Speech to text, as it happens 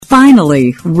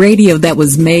family, radio that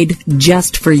was made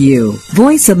just for you.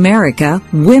 Voice America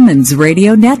Women's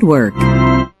Radio Network.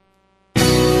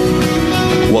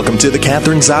 Welcome to the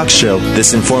Catherine Zox Show.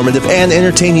 This informative and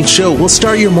entertaining show will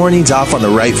start your mornings off on the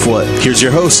right foot. Here's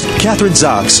your host, Catherine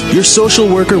Zox, your social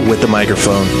worker with the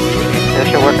microphone.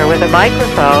 Social worker with a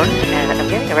microphone, and I'm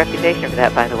getting a reputation for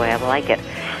that, by the way. I like it.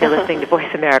 You're listening to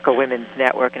Voice America Women's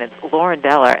Network, and it's Lauren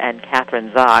Beller and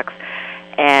Catherine Zox.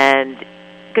 And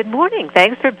good morning.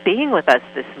 Thanks for being with us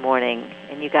this morning.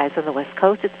 And you guys on the West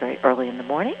Coast, it's very early in the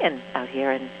morning, and out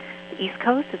here in the East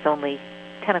Coast, it's only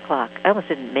 10 o'clock. I almost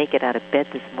didn't make it out of bed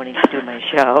this morning to do my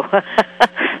show.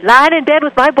 Lying in bed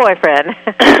with my boyfriend.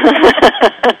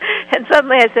 And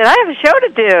suddenly I said, I have a show to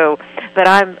do. But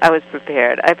I was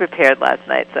prepared. I prepared last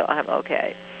night, so I'm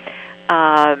okay.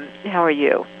 How are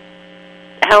you?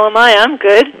 How am I? I'm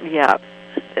good. Yeah.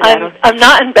 I'm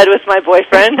not in bed with my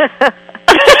boyfriend.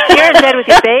 You're in bed with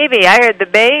your baby. I heard the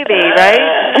baby, right?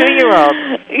 2-year-old.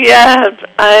 Yeah,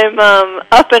 I'm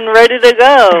up and ready to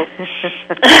go.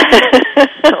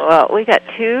 Well, we got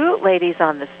two ladies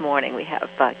on this morning. We have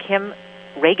Kim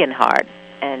Regenhard,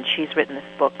 and she's written this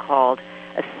book called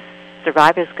A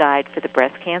Survivor's Guide for the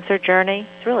Breast Cancer Journey.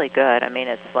 It's really good. I mean,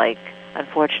 it's like,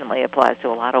 unfortunately, applies to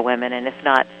a lot of women, and if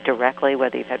not directly,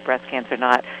 whether you've had breast cancer or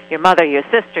not, your mother, your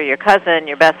sister, your cousin,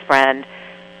 your best friend,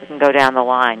 we can go down the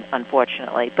line,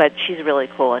 unfortunately. But she's really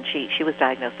cool, and she was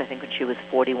diagnosed, I think, when she was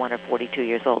 41 or 42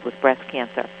 years old with breast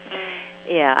cancer.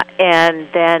 Yeah, and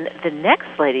then the next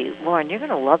lady, Lauren, you're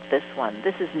going to love this one.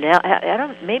 This is Nell.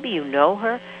 Maybe you know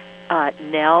her,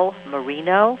 Nell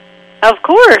Marino. Of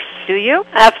course. Do you?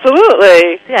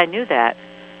 Absolutely. See, I knew that.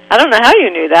 I don't know how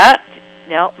you knew that.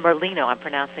 No, Merlino, I'm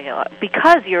pronouncing it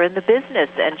because you're in the business,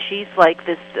 and she's like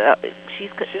this.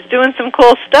 She's doing some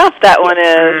cool stuff. That one is.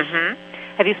 Mm-hmm.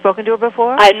 Have you spoken to her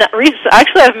before?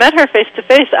 Actually, I've met her face to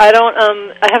face. I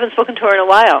haven't spoken to her in a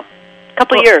while. A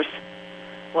couple of years.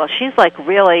 Well, she's like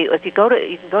really. If you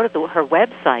can go to her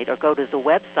website or go to the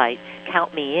website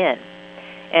Count Me In,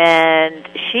 and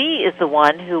she is the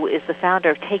one who is the founder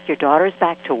of Take Your Daughters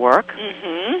Back to Work,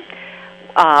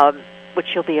 which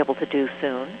she'll be able to do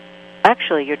soon.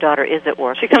 Actually, your daughter is at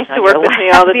work. She comes to work with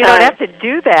me all the time. You don't have to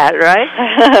do that,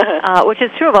 right? Which is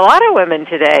true of a lot of women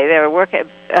today. They're working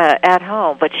at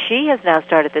home. But she has now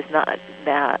started this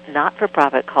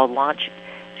not-for-profit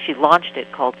she launched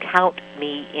it called Count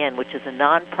Me In, which is a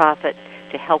non-profit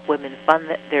to help women fund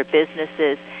their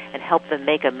businesses and help them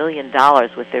make $1 million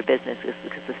with their businesses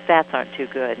because the stats aren't too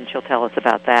good, and she'll tell us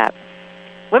about that.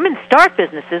 Women start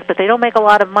businesses, but they don't make a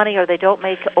lot of money, or they don't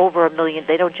make over $1 million.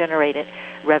 They don't generate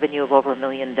revenue of over $1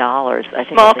 million. I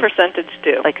think small percentage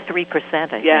do, like 3%. I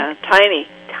think. Yeah,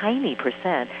 tiny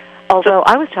percent. Although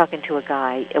I was talking to a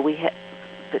guy, we had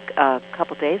a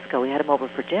couple days ago. We had him over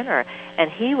for dinner,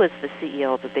 and he was the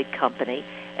CEO of a big company.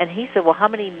 And he said, "Well, how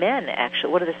many men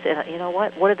actually? What are the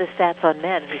What are the stats on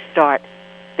men who start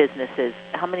businesses?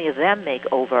 How many of them make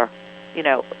over,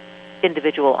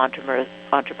 individual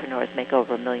entrepreneurs make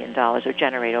over $1 million or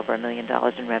generate over $1 million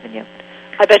in revenue?"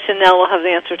 I bet you Nell will have the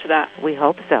answer to that. We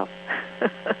hope so.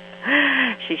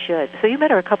 She should. So you met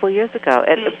her a couple of years ago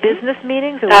at business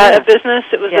meetings? At a business.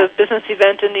 It was a business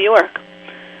event in New York.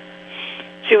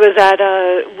 She was at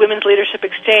a Women's Leadership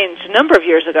Exchange a number of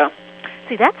years ago.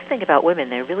 See, that's the thing about women.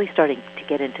 They're really starting to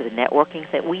get into the networking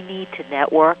thing. We need to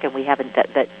network, and we haven't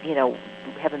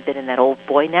haven't been in that old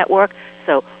boy network.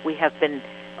 So we have been,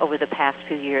 over the past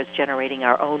few years, generating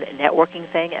our own networking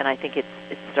thing, and I think it's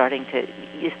starting to,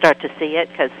 you start to see it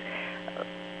because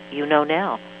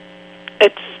now.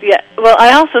 Well,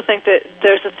 I also think that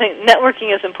there's a thing,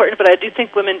 networking is important, but I do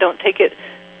think women don't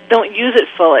use it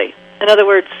fully. In other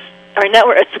words, our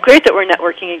network, it's great that we're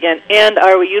networking again, and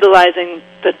are we utilizing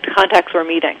the contacts we're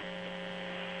meeting?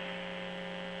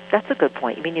 That's a good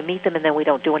point. You mean you meet them and then we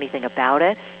don't do anything about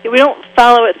it? We don't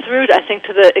follow it through, I think,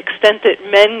 to the extent that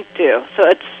men do. So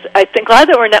I think, glad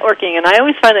that we're networking, and I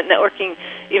always find that networking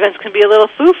events can be a little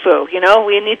foo-foo.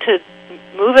 We need to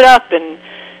move it up and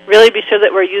really be sure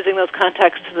that we're using those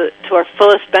contacts to our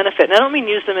fullest benefit. And I don't mean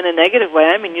use them in a negative way.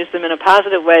 I mean use them in a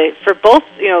positive way for both,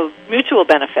 mutual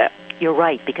benefit. You're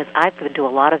right, because I've been to a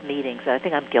lot of meetings, and I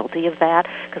think I'm guilty of that,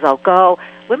 because I'll go.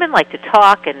 Women like to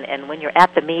talk, and when you're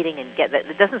at the meeting and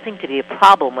there doesn't seem to be a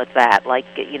problem with that, like,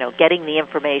 getting the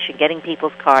information, getting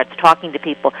people's cards, talking to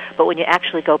people, but when you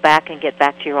actually go back and get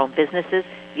back to your own businesses,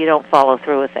 you don't follow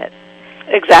through with it.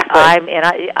 Exactly.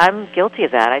 I'm guilty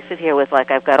of that. I sit here with,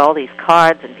 I've got all these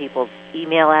cards and people's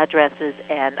email addresses,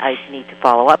 and I need to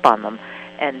follow up on them.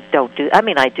 And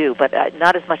I do, but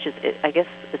not as much as, I guess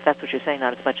if that's what you're saying,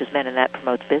 not as much as men, and that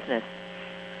promotes business.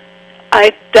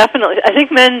 I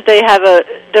think men,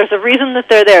 there's a reason that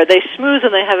they're there. They schmooze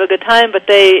and they have a good time, but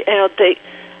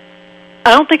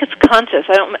I don't think it's conscious.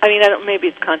 Maybe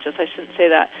it's conscious. I shouldn't say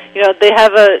that.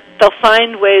 They'll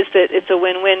find ways that it's a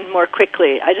win-win more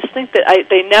quickly. I just think that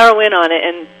they narrow in on it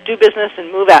and do business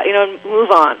and move out,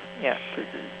 move on. Yeah.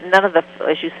 None of the,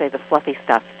 as you say, the fluffy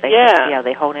stuff.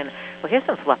 They hone in. Well, here's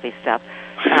some fluffy stuff.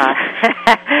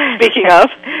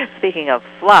 Speaking of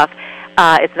fluff,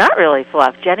 it's not really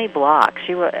fluff. Jenny Block,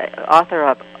 she was author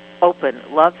of Open,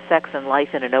 Love, Sex, and Life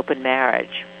in an Open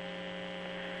Marriage.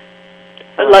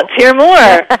 Let's hear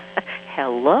more.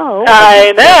 Hello.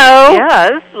 I know.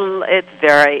 Yes, it's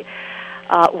very...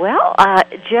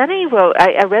 Jenny wrote,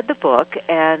 I read the book,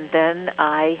 and then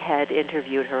I had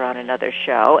interviewed her on another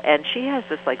show, and she has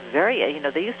this, very,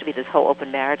 there used to be this whole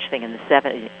open marriage thing in the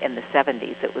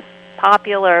 70s. It was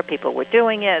popular, people were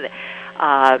doing it,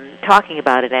 talking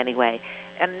about it anyway.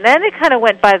 And then it kind of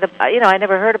went by I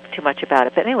never heard too much about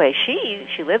it. But anyway,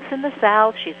 she lives in the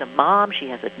South. She's a mom. She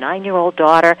has a 9-year-old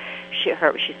daughter. She's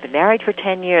been married for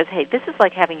 10 years. Hey, this is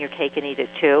like having your cake and eat it,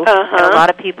 too. Uh-huh. And a lot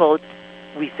of people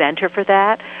resent her for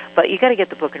that. But you got to get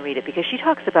the book and read it, because she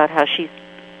talks about how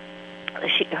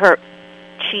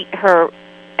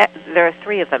there are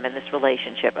 3 of them in this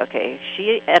relationship, okay?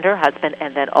 She and her husband,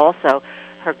 and then also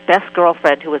her best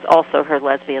girlfriend, who is also her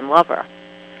lesbian lover.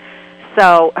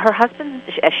 So her husband,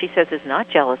 as she says, is not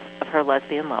jealous of her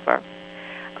lesbian lover.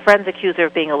 Friends accuse her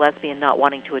of being a lesbian, not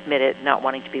wanting to admit it, not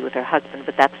wanting to be with her husband,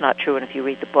 but that's not true. And if you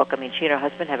read the book, she and her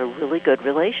husband have a really good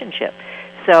relationship.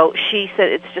 So she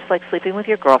said it's just like sleeping with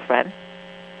your girlfriend.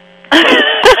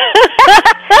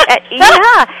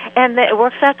 And it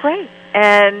works out great.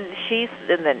 And she's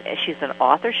an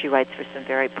author. She writes for some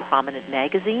very prominent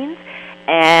magazines,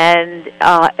 and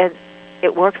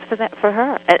it works for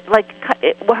her.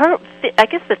 I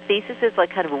guess the thesis is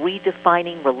kind of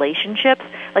redefining relationships.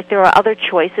 There are other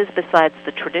choices besides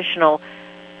the traditional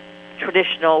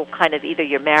kind of either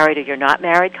you're married or you're not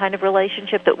married kind of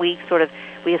relationship that we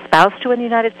espouse to in the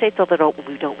United States, although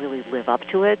we don't really live up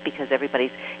to it, because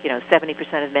everybody's,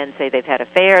 70% of men say they've had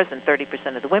affairs and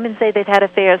 30% of the women say they've had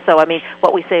affairs. So,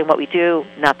 what we say and what we do,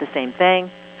 not the same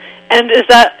thing. And is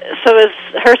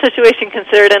her situation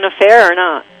considered an affair or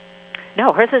not?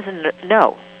 No, hers isn't.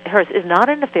 No, hers is not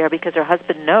an affair because her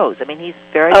husband knows. He's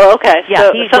very... Oh, okay.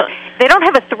 Yeah, they don't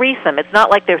have a threesome. It's not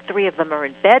like 3 of them are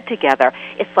in bed together.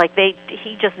 It's like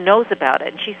he just knows about it,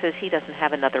 and she says he doesn't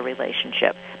have another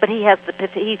relationship. But he has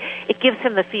it gives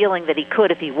him the feeling that he could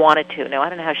if he wanted to. Now, I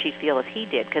don't know how she'd feel if he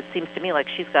did, because it seems to me like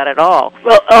she's got it all.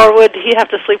 Well, or would he have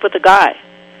to sleep with a guy?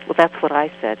 Well, that's what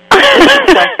I said.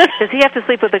 Does he have to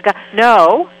sleep with a guy?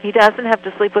 No, he doesn't have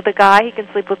to sleep with a guy. He can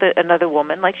sleep with another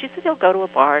woman. Like she said, he'll go to a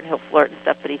bar and he'll flirt and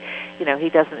stuff, but he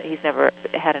doesn't. He's never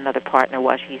had another partner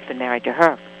while he's been married to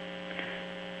her.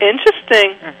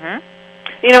 Interesting. Mm-hmm.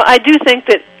 I do think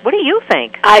that... What do you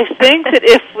think? I think that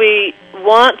if we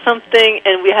want something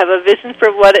and we have a vision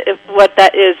for what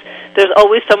that is, there's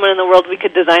always someone in the world we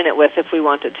could design it with if we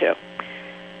wanted to.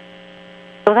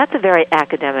 Well, that's a very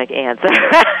academic answer.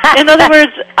 In other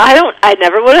words, I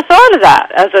never would have thought of that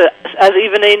as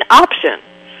even an option.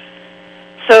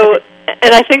 So,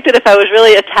 and I think that if I was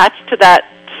really attached to that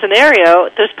scenario,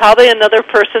 there's probably another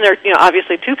person, or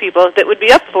obviously 2 people that would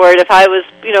be up for it if I was,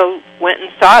 went and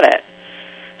sought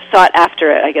after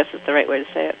it. I guess is the right way to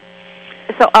say it.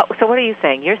 So what are you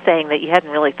saying? You're saying that you hadn't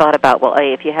really thought about,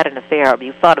 if you had an affair,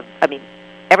 you thought of,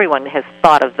 everyone has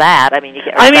thought of that.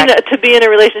 To be in a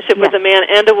relationship with a man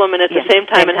and a woman at the same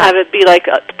time and have it be like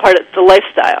a part of the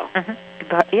lifestyle. Mm-hmm.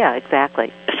 Yeah,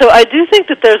 exactly. So I do think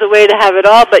that there's a way to have it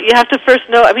all, but you have to first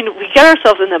know, we get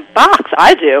ourselves in the box.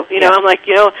 I do. I'm like,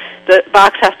 the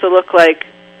box has to look like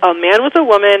a man with a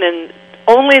woman and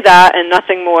only that and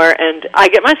nothing more. And I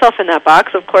get myself in that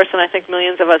box, of course, and I think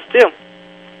millions of us do.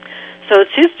 So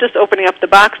she's just opening up the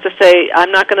box to say,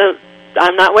 I'm not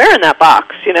wearing that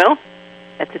box,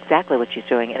 That's exactly what she's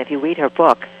doing. And if you read her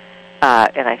book,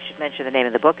 and I should mention the name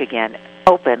of the book again,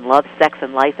 Open, Love, Sex,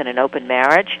 and Life in an Open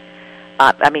Marriage,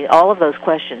 all of those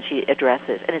questions she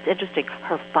addresses. And it's interesting,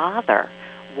 her father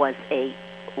was a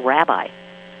rabbi.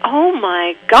 Oh,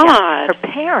 my God. Yeah.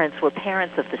 Her parents were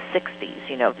parents of the 60s,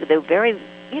 They were very,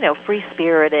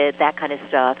 free-spirited, that kind of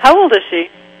stuff. How old is she?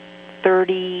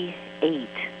 38.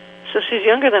 So she's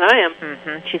younger than I am.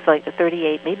 Mm-hmm. She's like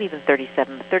 38, maybe even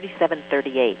 37,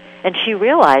 38. And she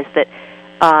realized that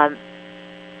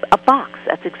a box,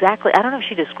 that's exactly, I don't know if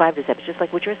she described it as that, but just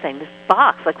like what you're saying, this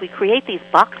box, we create these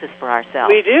boxes for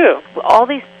ourselves. We do. All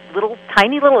these there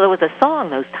was a song,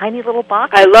 those tiny little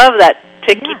boxes. I love that,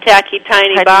 ticky-tacky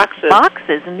tiny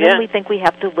boxes. And then we think we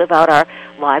have to live out our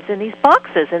lives in these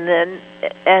boxes.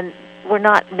 And we're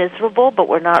not miserable, but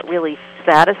we're not really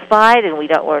satisfied, and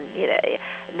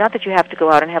not that you have to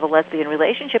go out and have a lesbian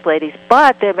relationship, ladies,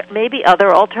 but there may be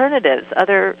other alternatives,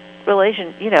 other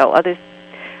others.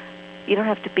 You don't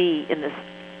have to be in this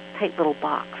tight little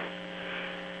box.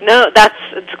 No,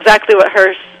 it's exactly what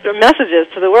her message is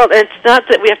to the world. And it's not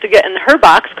that we have to get in her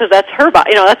box, because that's her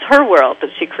that's her world that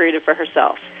she created for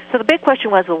herself. So the big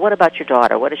question was, well, what about your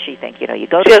daughter? What does she think? You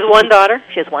go. She has one daughter.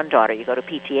 She has one daughter. You go to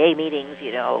PTA meetings,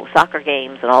 soccer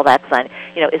games, and all that fun.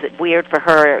 Is it weird for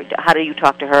her? How do you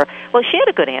talk to her? Well, she had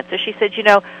a good answer. She said,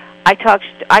 I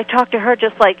talk to her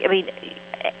just like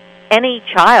any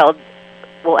child.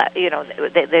 Well,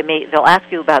 they'll ask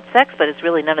you about sex, but it's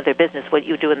really none of their business what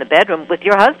you do in the bedroom with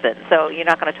your husband. So you're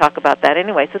not going to talk about that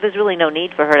anyway. So there's really no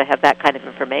need for her to have that kind of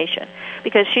information,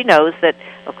 because she knows that.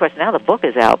 Of course, now the book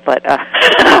is out, but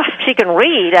she can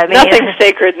read. I mean, nothing's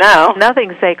sacred now.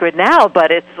 Nothing's sacred now, but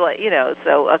it's like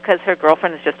so because her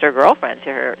girlfriend is just her girlfriend to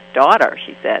her daughter,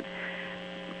 she said.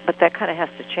 But that kind of has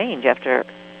to change after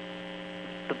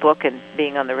the book and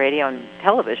being on the radio and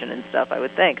television and stuff. I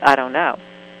would think. I don't know.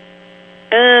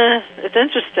 It's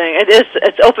interesting.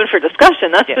 It's open for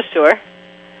discussion, that's for sure.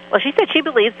 Well, she said she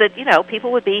believes that,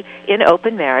 people would be in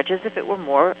open marriages if it were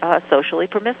more socially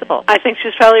permissible. I think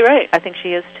she's probably right. I think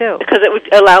she is, too. Because it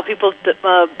would allow people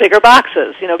bigger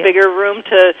boxes, bigger room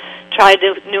to try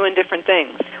new and different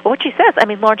things. Well, what she says,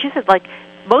 Lauren, she says,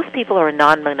 most people are in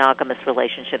non-monogamous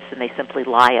relationships and they simply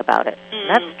lie about it. Mm.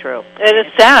 That's true. And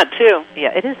it's sad, too.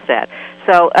 Yeah, it is sad.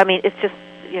 So, it's just...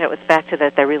 it's back to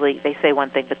that they say one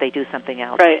thing, but they do something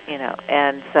else. Right.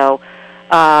 And so,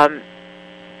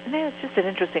 it's just an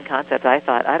interesting concept, I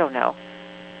thought. I don't know.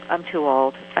 I'm too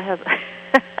old.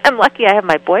 I'm lucky I have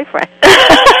my boyfriend.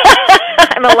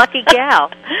 I'm a lucky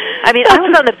gal. I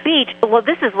was on the beach. Well,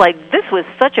 this was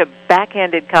such a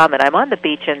backhanded comment. I'm on the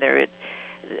beach and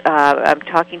I'm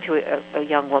talking to a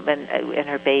young woman and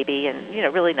her baby, and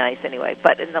really nice anyway.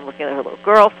 And I'm looking at her little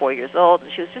girl, 4 years old,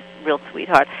 and she was just a real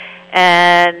sweetheart.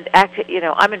 And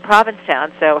I'm in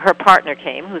Provincetown, so her partner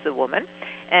came, who's a woman,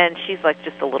 and she's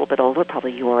just a little bit older,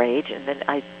 probably your age. And then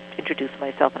I introduced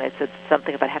myself, and I said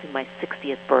something about having my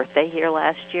 60th birthday here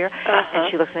last year. Uh-huh.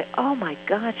 And she looks like, oh my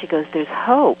God! She goes, "There's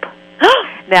hope."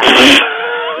 Now.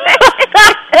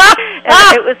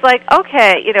 And it was like,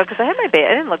 okay, because I had my baby.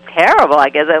 I didn't look terrible, I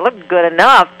guess. I looked good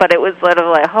enough, but it was sort of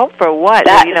like, hope for what?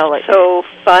 That's so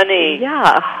funny.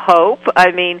 Yeah, hope.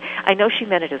 I know she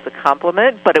meant it as a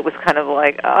compliment, but it was kind of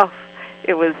like,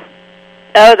 it was...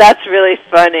 Oh, that's really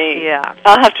funny. Yeah.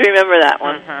 I'll have to remember that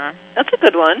one. Mm-hmm. That's a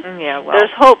good one. Yeah, well...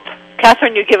 There's hope.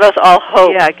 Catherine, you give us all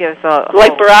hope. Yeah, give us all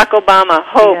like hope. Barack Obama,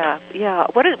 hope. Yeah.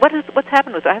 What's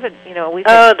happened with... I haven't, we've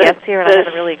had guests here, and I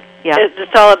haven't really... Yeah.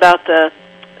 It's all about the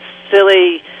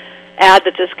silly ad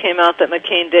that just came out that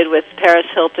McCain did with Paris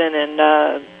Hilton and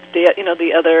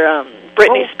the other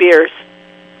Britney Spears.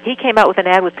 He came out with an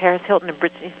ad with Paris Hilton and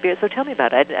Britney Spears. So tell me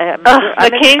about it.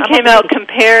 McCain came out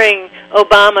comparing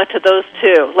Obama to those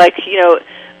two,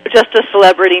 just a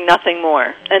celebrity, nothing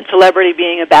more, and celebrity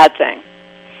being a bad thing.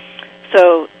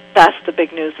 So that's the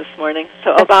big news this morning.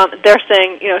 So Obama, they're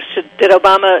saying, did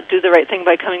Obama do the right thing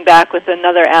by coming back with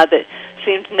another ad that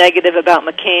seemed negative about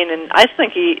McCain? And I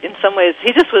think in some ways,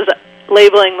 he just was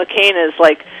labeling McCain as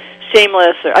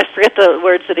shameless, or I forget the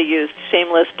words that he used,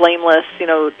 shameless, blameless,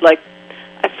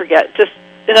 I forget. Just,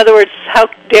 in other words, how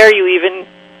dare you even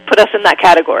put us in that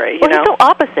category, Well, he's so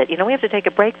opposite. We have to take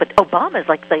a break, but Obama's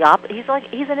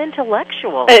he's an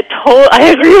intellectual.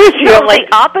 I agree with you. I'm the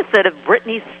opposite of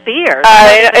Britney Spears.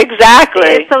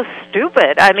 Exactly. It's so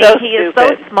stupid. He is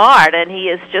so smart, and he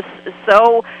is just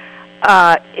so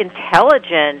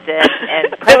intelligent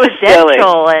and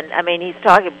presidential, and he's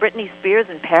talking Britney Spears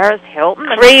and Paris Hilton.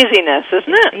 Craziness,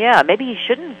 isn't it? Yeah, maybe he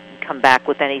shouldn't come back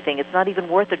with anything. It's not even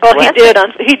worth addressing. Well,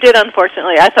 he did,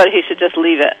 unfortunately. I thought he should just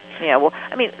leave it. Yeah, well,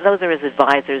 those are his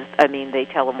advisors. They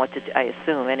tell him what to do, I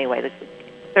assume. Anyway,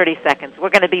 30 seconds. We're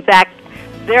going to be back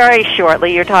very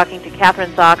shortly. You're talking to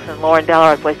Catherine Zox and Lauren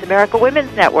Dellard at Voice America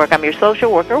Women's Network. I'm your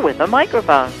social worker with a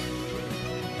microphone.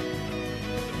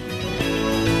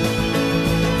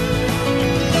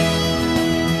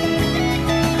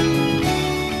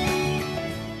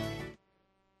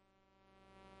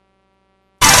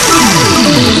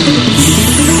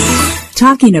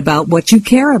 Talking about what you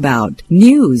care about.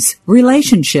 News,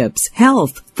 relationships,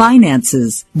 health,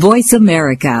 finances. Voice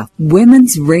America,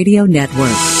 Women's Radio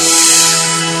Network.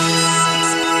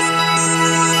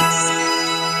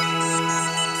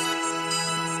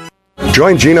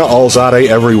 Join Gina Alzade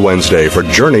every Wednesday for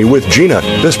Journey with Gina.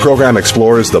 This program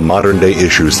explores the modern-day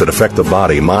issues that affect the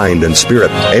body, mind, and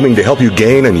spirit, aiming to help you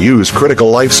gain and use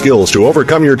critical life skills to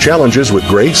overcome your challenges with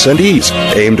grace and ease.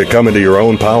 Aim to come into your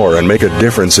own power and make a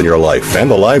difference in your life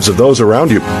and the lives of those around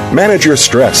you. Manage your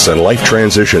stress and life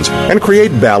transitions and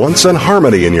create balance and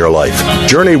harmony in your life.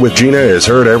 Journey with Gina is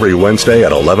heard every Wednesday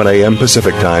at 11 a.m.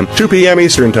 Pacific Time, 2 p.m.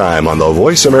 Eastern Time on the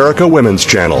Voice America Women's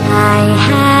Channel. I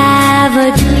have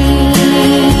a dream.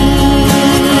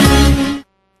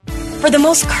 For the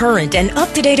most current and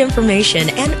up-to-date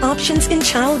information and options in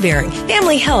childbearing,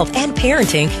 family health, and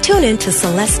parenting, tune in to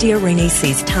Celestia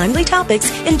Renese's Timely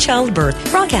Topics in Childbirth,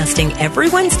 broadcasting every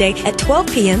Wednesday at 12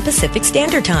 p.m. Pacific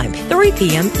Standard Time, 3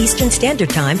 p.m. Eastern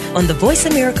Standard Time on the Voice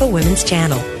America Women's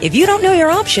Channel. If you don't know your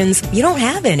options, you don't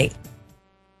have any.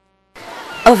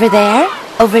 Over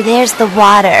there's the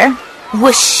water.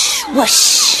 Whoosh,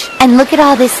 whoosh. And look at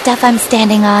all this stuff I'm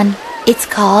standing on. It's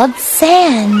called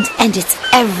sand, and it's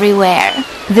everywhere.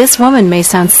 This woman may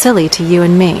sound silly to you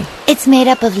and me. It's made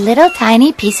up of little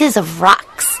tiny pieces of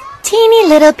rocks. Teeny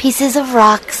little pieces of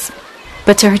rocks.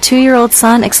 But to her 2-year-old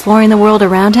son exploring the world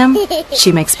around him,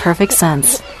 she makes perfect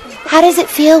sense. How does it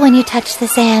feel when you touch the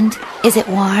sand? Is it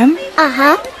warm?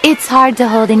 Uh-huh. It's hard to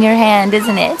hold in your hand,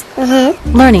 isn't it?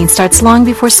 Mm-hmm. Learning starts long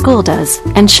before school does,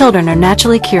 and children are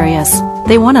naturally curious.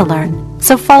 They want to learn.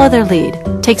 So follow their lead.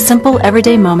 Take simple,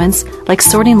 everyday moments like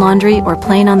sorting laundry or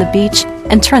playing on the beach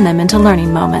and turn them into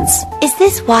learning moments. Is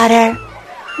this water?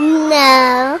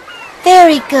 No.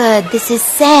 Very good. This is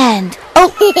sand.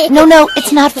 Oh, no,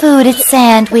 it's not food. It's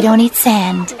sand. We don't eat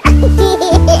sand.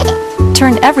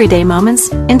 Turn everyday moments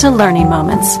into learning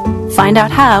moments. Find out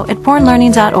how at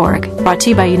bornlearning.org. Brought to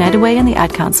you by United Way and the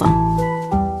Ad Council.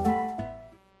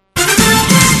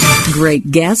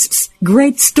 Great guests,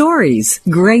 great stories,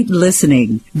 great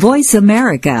listening. Voice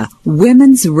America,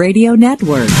 Women's Radio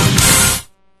Network.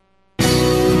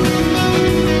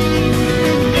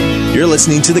 You're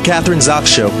listening to The Catherine Zox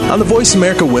Show on the Voice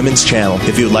America Women's Channel.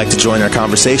 If you would like to join our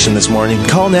conversation this morning,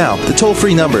 call now. The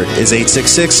toll-free number is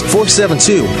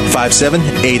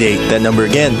 866-472-5788. That number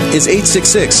again is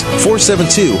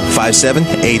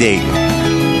 866-472-5788.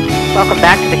 Welcome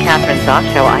back to The Catherine Zox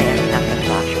Show. I am Catherine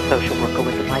Zox, your social worker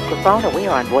with the microphone, and we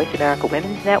are on Voice America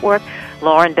Women's Network.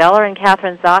 Lauren Beller and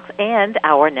Catherine Zox, and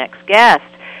our next guest.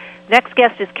 Next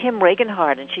guest is Kim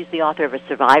Regenhard, and she's the author of A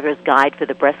Survivor's Guide for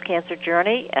the Breast Cancer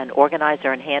Journey, an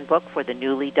organizer and handbook for the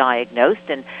newly diagnosed.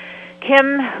 And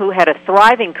Kim, who had a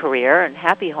thriving career and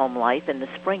happy home life, in the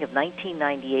spring of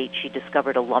 1998, she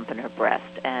discovered a lump in her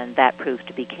breast, and that proved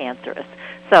to be cancerous.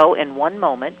 So, in one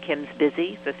moment, Kim's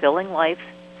busy, fulfilling life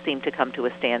seemed to come to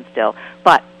a standstill.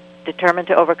 But determined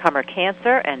to overcome her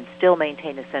cancer and still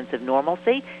maintain a sense of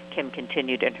normalcy, Kim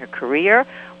continued in her career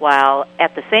while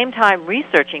at the same time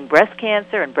researching breast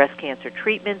cancer and breast cancer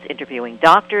treatments, interviewing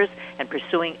doctors, and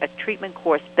pursuing a treatment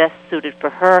course best suited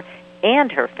for her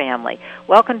and her family.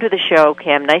 Welcome to the show,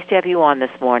 Kim. Nice to have you on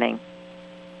this morning.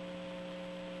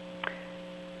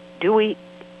 Do we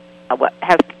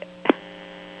have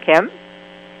Kim?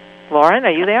 Lauren,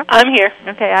 are you there? I'm here.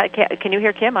 Okay, can you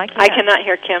hear Kim? I can't. I cannot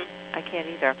hear Kim. I can't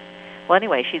either. Well,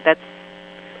 anyway, it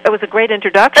was a great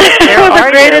introduction. It was a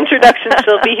great introduction.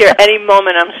 She'll be here any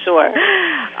moment, I'm sure.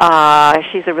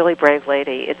 She's a really brave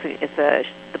lady. The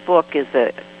book is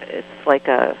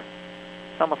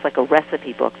almost like a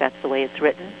recipe book. That's the way it's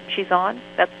written. She's on.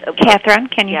 Catherine,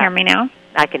 can you hear me now?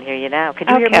 I can hear you now. Can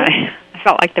you hear me? I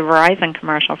felt like the Verizon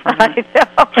commercial for a minute.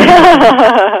 I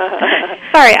know.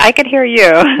 Sorry, I could hear you.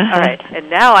 All right, and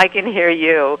now I can hear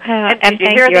you. And did you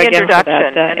thank hear you the again introduction?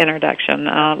 for that introduction.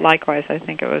 Likewise, I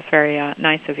think it was very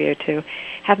nice of you to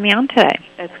have me on today.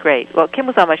 That's great. Well, Kim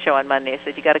was on my show on Monday. I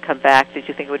said, you got to come back. Did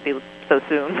you think it would be so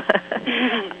soon?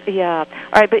 Yeah.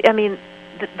 All right, but, I mean,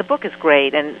 the book is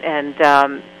great, and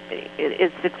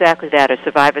it's exactly that, a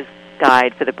survivor's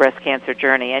guide for the breast cancer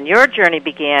journey. And your journey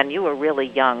began, you were really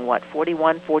young,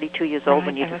 41, 42 years old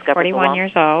when you discovered the lump? 41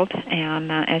 years old,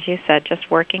 and as you said,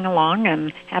 just working along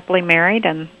and happily married,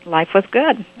 and life was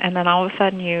good. And then all of a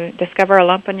sudden you discover a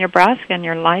lump in your breast, and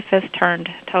your life has turned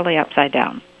totally upside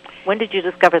down. When did you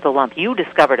discover the lump? You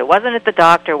discovered it. Wasn't it the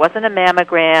doctor? Wasn't a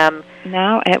mammogram?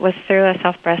 No, it was through a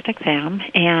self-breast exam,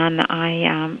 and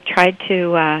I tried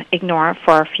to ignore it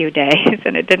for a few days,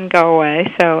 and it didn't go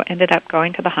away, so ended up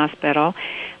going to the hospital,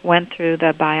 went through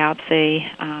the biopsy,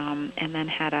 and then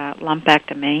had a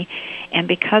lumpectomy. And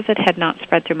because it had not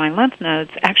spread through my lymph nodes,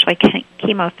 actually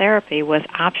chemotherapy was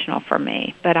optional for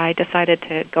me. But I decided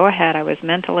to go ahead. I was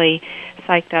mentally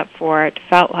psyched up for it,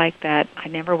 felt like that I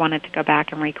never wanted to go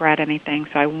back and regret regret anything,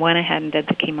 so I went ahead and did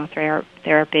the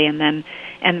chemotherapy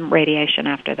and radiation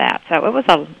after that. So it was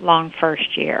a long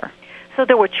first year. So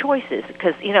there were choices,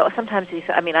 because, sometimes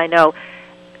I know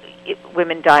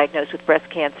women diagnosed with breast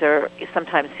cancer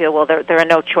sometimes feel, well, there are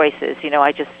no choices.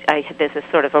 There's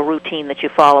a sort of a routine that you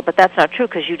follow, but that's not true,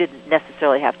 because you didn't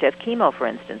necessarily have to have chemo, for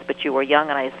instance, but you were young,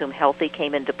 and I assume healthy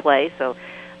came into play, so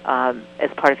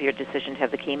as part of your decision to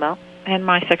have the chemo? And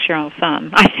my 6-year-old son,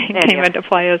 I think, came into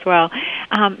play as well.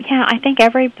 I think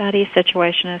everybody's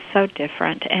situation is so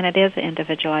different, and it is an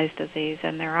individualized disease,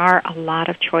 and there are a lot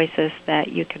of choices that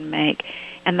you can make.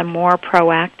 And the more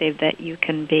proactive that you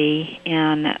can be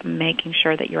in making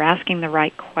sure that you're asking the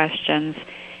right questions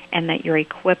and that you're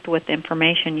equipped with the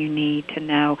information you need to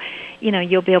know,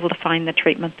 you'll be able to find the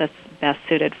treatment that's best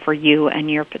suited for you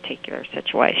and your particular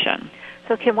situation.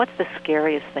 So, Kim, what's the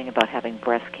scariest thing about having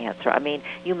breast cancer? I mean,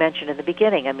 you mentioned in the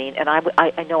beginning, and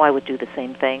I know I would do the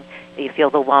same thing. You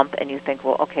feel the lump, and you think,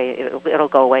 well, okay, it'll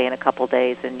go away in a couple of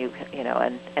days, and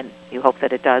and you hope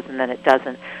that it does, and then it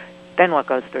doesn't. Then what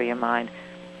goes through your mind?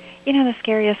 The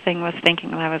scariest thing was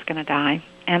thinking that I was going to die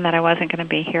and that I wasn't going to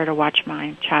be here to watch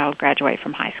my child graduate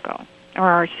from high school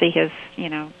or see his,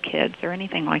 kids or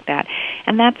anything like that.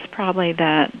 And that's probably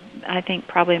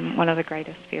one of the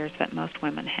greatest fears that most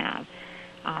women have.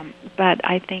 But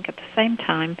I think at the same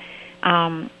time,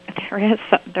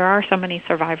 there are so many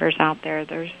survivors out there.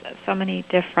 There's so many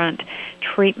different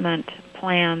treatment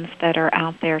plans that are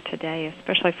out there today,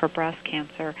 especially for breast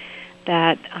cancer,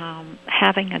 that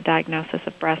having a diagnosis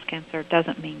of breast cancer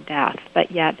doesn't mean death,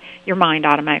 but yet your mind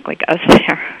automatically goes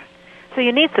there. So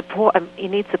you need support.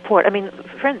 I mean,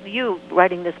 friends, you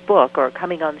writing this book or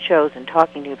coming on shows and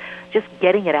talking to, just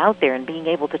getting it out there and being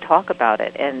able to talk about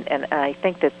it. And I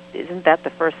think that isn't that the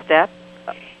first step?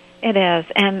 It is,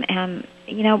 and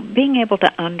being able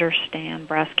to understand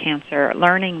breast cancer,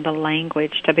 learning the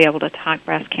language to be able to talk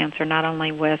breast cancer not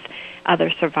only with other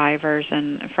survivors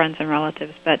and friends and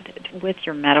relatives, but with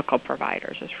your medical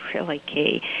providers is really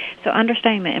key. So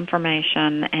understanding the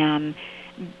information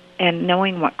and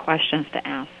knowing what questions to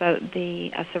ask. So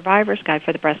the Survivor's Guide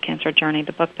for the Breast Cancer Journey,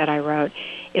 the book that I wrote,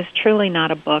 is truly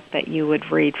not a book that you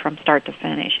would read from start to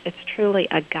finish. It's truly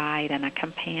a guide and a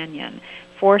companion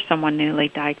for someone newly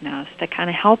diagnosed to kind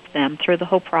of help them through the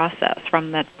whole process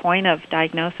from the point of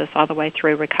diagnosis all the way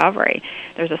through recovery.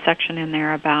 There's a section in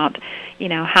there about,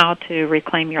 how to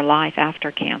reclaim your life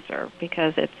after cancer,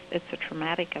 because it's a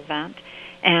traumatic event,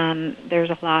 and there's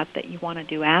a lot that you want to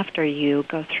do after you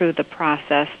go through the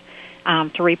process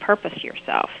to repurpose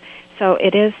yourself. So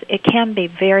it can be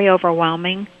very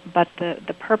overwhelming, but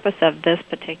the purpose of this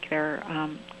particular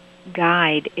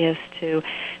guide is to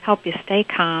help you stay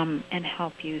calm and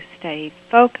help you stay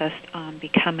focused on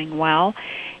becoming well.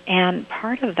 And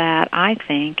part of that, I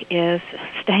think, is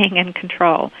staying in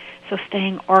control. So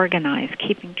staying organized,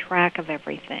 keeping track of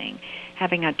everything,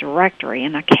 having a directory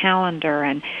and a calendar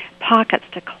and pockets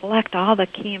to collect all the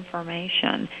key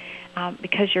information,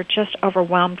 because you're just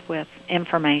overwhelmed with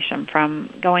information,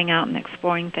 from going out and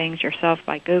exploring things yourself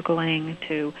by Googling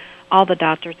to all the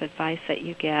doctor's advice that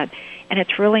you get. And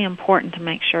it's really important to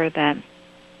make sure that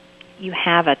you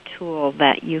have a tool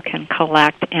that you can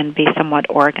collect and be somewhat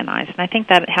organized. And I think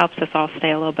that it helps us all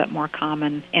stay a little bit more calm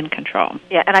and in control.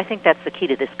 Yeah, and I think that's the key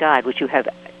to this guide, which you have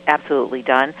absolutely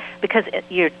done, because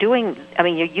you're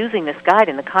using this guide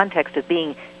in the context of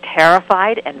being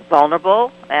terrified and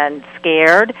vulnerable and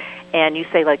scared, and you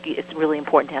say, it's really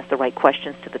important to ask the right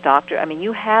questions to the doctor. I mean,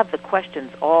 you have the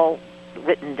questions all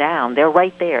written down. They're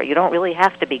right there. You don't really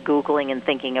have to be Googling and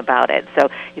thinking about it. So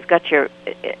you've got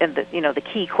the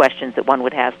key questions that one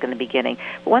would ask in the beginning.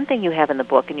 But one thing you have in the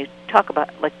book, and you talk about,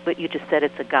 like what you just said,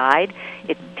 it's a guide.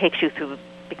 It takes you through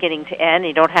beginning to end.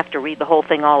 You don't have to read the whole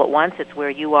thing all at once. It's where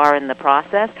you are in the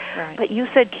process. Right. But you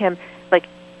said, Kim,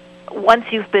 once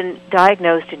you've been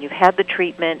diagnosed and you've had the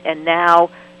treatment and now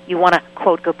you want to,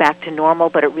 quote, go back to normal,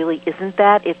 but it really isn't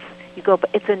that. But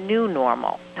it's a new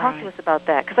normal. Talk to us about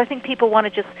that, because I think people want to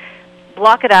just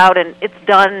block it out and it's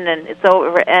done and it's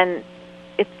over, and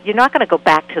you're not going to go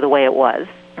back to the way it was.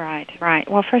 Right.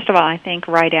 Well, first of all, I think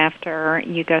right after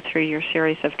you go through your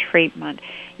series of treatment,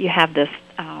 you have this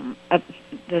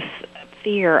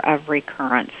fear of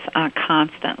recurrence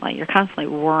constantly. You're constantly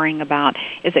worrying about,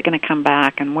 is it going to come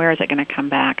back, and where is it going to come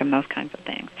back, and those kinds of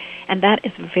things. And that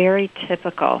is very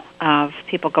typical of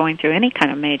people going through any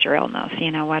kind of major illness,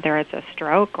 whether it's a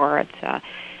stroke or it's a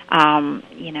heart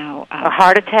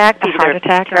attack. People are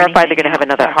terrified they're going to have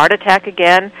another heart attack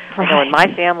again. Right. I know in my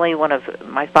family,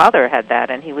 my father had that,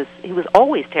 and he was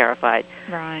always terrified.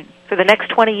 Right. For the next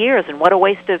 20 years, and what a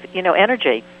waste of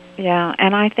energy. Yeah,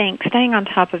 and I think staying on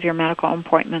top of your medical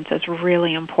appointments is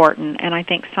really important. And I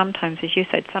think sometimes, as you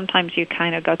said, sometimes you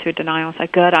kind of go through denial and say,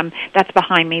 good, that's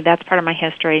behind me, that's part of my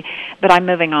history, but I'm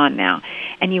moving on now.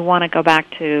 And you want to go back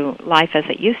to life as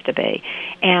it used to be.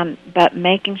 But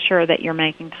making sure that you're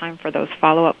making time for those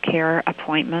follow-up care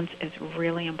appointments is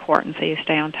really important so you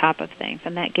stay on top of things.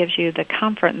 And that gives you the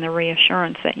comfort and the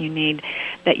reassurance that you need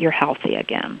that you're healthy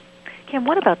again. Kim,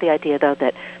 what about the idea, though,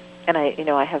 that, and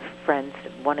I have friends,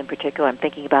 one in particular I'm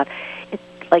thinking about, it's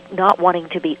like not wanting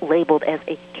to be labeled as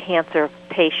a cancer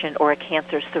patient or a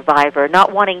cancer survivor,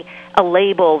 not wanting a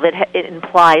label that it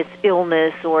implies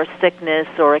illness or sickness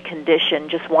or a condition,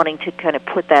 just wanting to kind of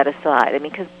put that aside. I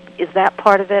mean, is that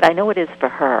part of it? I know it is for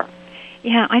her.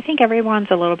 Yeah, I think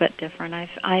everyone's a little bit different.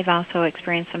 I've also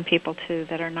experienced some people, too,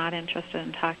 that are not interested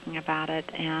in talking about it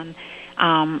and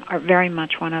are very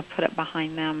much want to put it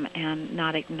behind them and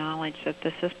not acknowledge that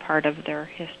this is part of their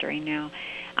history now.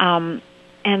 And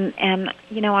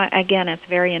you know, again, it's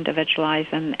very individualized,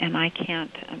 and I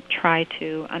can't try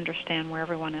to understand where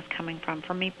everyone is coming from.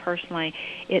 For me personally,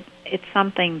 it's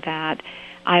something that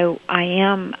I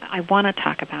want to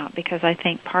talk about, because I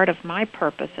think part of my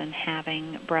purpose in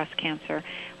having breast cancer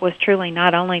was truly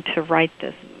not only to write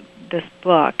this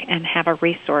book and have a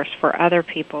resource for other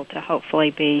people to hopefully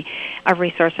be a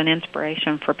resource and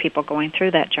inspiration for people going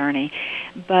through that journey,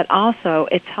 but also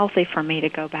it's healthy for me to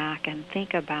go back and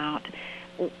think about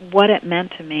what it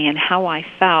meant to me and how I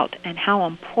felt and how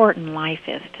important life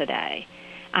is today.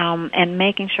 And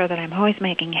making sure that I'm always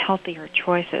making healthier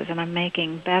choices and I'm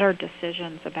making better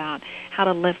decisions about how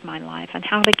to live my life and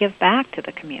how to give back to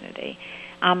the community.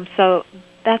 So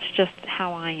that's just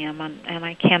how I am, and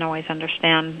I can't always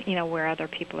understand, you know, where other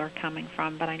people are coming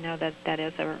from, but I know that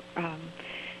is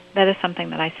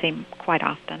something that I see quite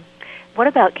often. What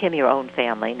about, Kim, your own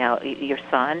family? Now, your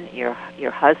son,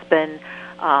 your husband,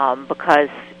 because,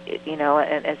 you know,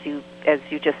 and as you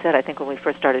just said, I think when we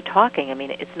first started talking, I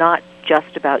mean, it's not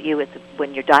just about you. It's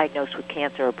when you're diagnosed with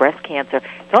cancer or breast cancer.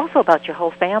 It's also about your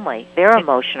whole family. They're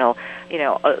emotional. You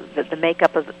know, the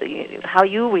makeup of how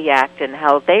you react and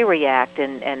how they react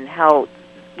and how,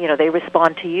 you know, they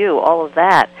respond to you. All of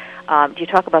that. Do you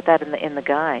talk about that in the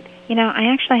guide? You know,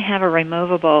 I actually have a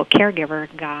removable caregiver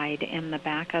guide in the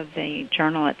back of the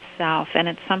journal itself, and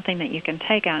it's something that you can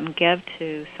take out and give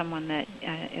to someone that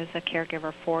is a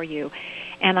caregiver for you.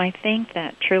 And I think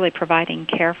that truly providing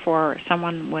care for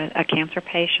someone with a cancer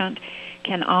patient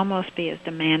can almost be as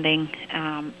demanding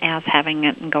as having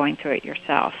it and going through it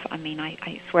yourself. I mean,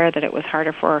 I swear that it was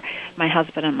harder for my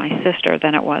husband and my sister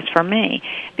than it was for me,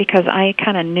 because I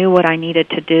kind of knew what I needed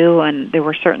to do, and there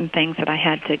were certain things that I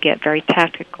had to get very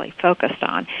tactically focused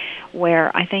on, where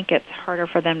I think it's harder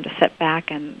for them to sit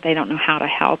back and they don't know how to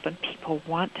help, and people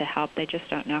want to help, they just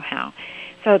don't know how.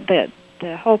 So the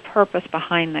whole purpose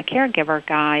behind the caregiver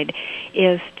guide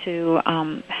is to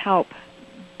help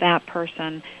that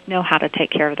person know how to take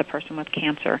care of the person with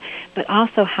cancer, but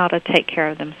also how to take care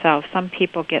of themselves. Some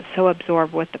people get so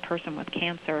absorbed with the person with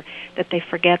cancer that they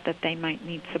forget that they might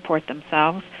need support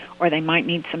themselves, or they might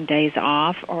need some days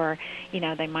off, or, you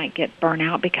know, they might get burnt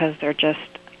out because they're just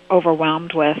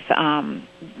overwhelmed with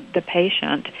the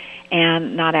patient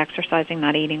and not exercising,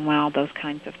 not eating well, those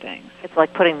kinds of things. It's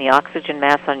like putting the oxygen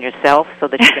mask on yourself so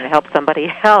that you can help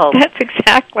somebody else. That's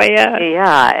exactly it.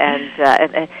 Yeah,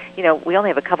 and you know, we only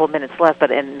have a couple of minutes left, but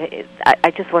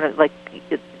I just want to, like,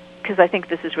 because I think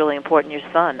this is really important, your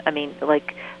son. I mean,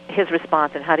 like, his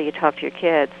response, and how do you talk to your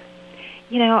kids?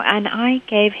 You know, and I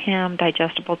gave him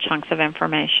digestible chunks of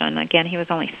information. Again, he was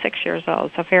only 6 years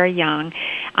old, so very young.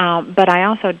 But I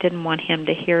also didn't want him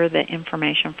to hear the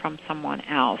information from someone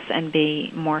else and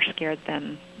be more scared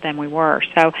than we were.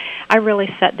 So I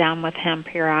really sat down with him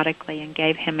periodically and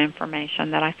gave him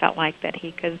information that I felt like that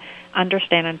he could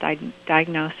understand and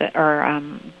diagnose it or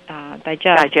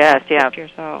digest. Yeah. 6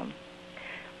 years old.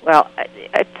 Well,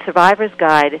 a Survivor's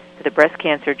Guide to the Breast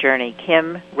Cancer Journey,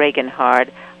 Kim Regenhard.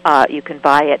 You can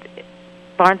buy it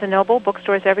Barnes & Noble,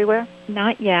 bookstores everywhere?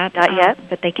 Not yet. Not yet?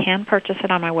 But they can purchase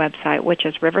it on my website, which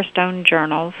is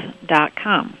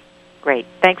riverstonejournals.com. Great.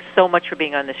 Thanks so much for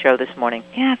being on the show this morning.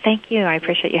 Yeah, thank you. I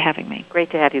appreciate you having me.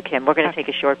 Great to have you, Kim. We're going to take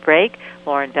a short break.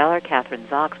 Lauren Beller, Catherine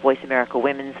Zox, Voice America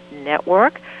Women's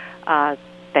Network.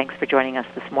 Thanks for joining us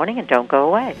this morning, and don't go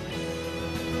away.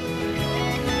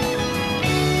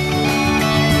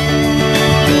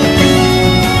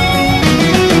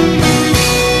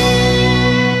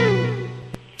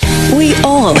 We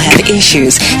all all have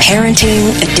issues.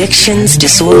 Parenting, addictions,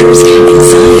 disorders,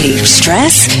 anxiety,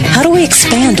 stress. How do we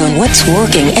expand on what's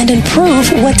working and improve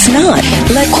what's not?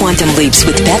 Let Quantum Leaps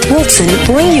with Beth Wilson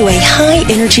bring you a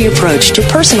high-energy approach to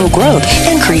personal growth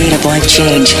and creative life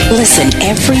change. Listen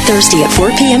every Thursday at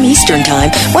 4 p.m. Eastern Time,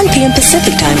 1 p.m.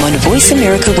 Pacific Time on Voice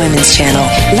America Women's Channel.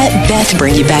 Let Beth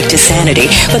bring you back to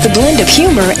sanity with a blend of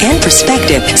humor and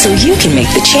perspective so you can make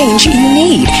the change you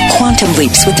need. Quantum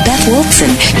Leaps with Beth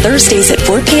Wilson, Thursdays at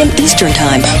 4 p.m. Eastern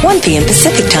Time, 1 p.m.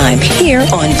 Pacific Time, here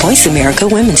on Voice America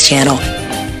Women's Channel.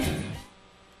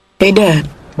 Hey, Dad.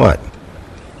 What?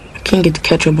 I can't get the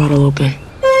ketchup bottle open.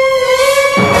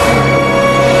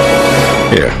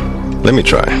 Here, let me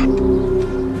try.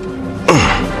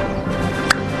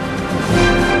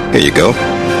 Here you go.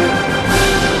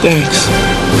 Thanks.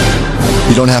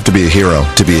 You don't have to be a hero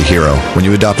to be a hero. When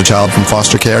you adopt a child from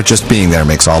foster care, just being there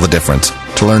makes all the difference.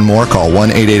 To learn more, call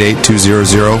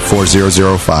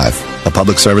 1-888-200-4005. A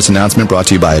public service announcement brought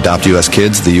to you by Adopt U.S.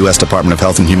 Kids, the U.S. Department of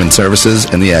Health and Human Services,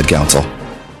 and the Ad Council.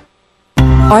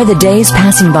 Are the days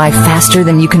passing by faster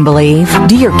than you can believe?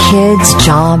 Do your kids,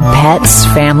 job, pets,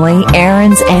 family,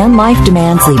 errands, and life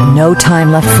demands leave no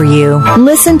time left for you?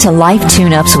 Listen to Life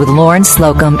Tune-Ups with Lauren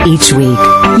Slocum each week.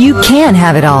 You can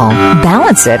have it all,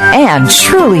 balance it, and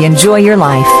truly enjoy your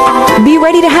life. Be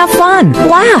ready to have fun,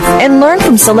 laugh, and learn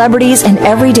from celebrities and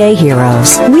everyday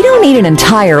heroes. We don't need an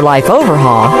entire life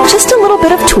overhaul, just a little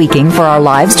bit of tweaking for our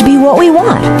lives to be what we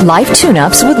want. Life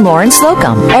Tune-Ups with Lauren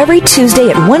Slocum, every Tuesday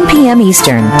at 1 p.m.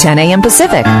 Eastern, 10 a.m.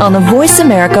 Pacific, on the Voice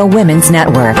America Women's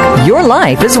Network. Your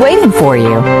life is waiting for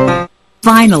you.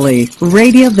 Finally,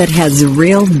 radio that has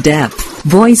real depth.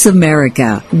 Voice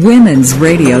America Women's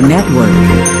Radio Network.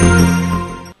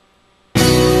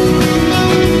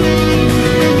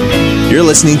 You're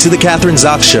listening to The Catherine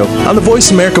Zox Show on the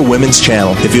Voice America Women's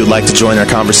Channel. If you would like to join our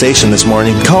conversation this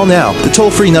morning, call now. The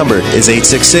toll-free number is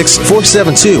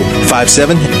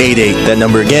 866-472-5788. That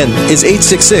number again is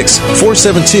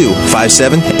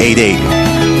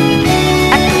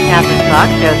 866-472-5788. That's the Catherine Zox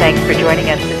Show. Thanks for joining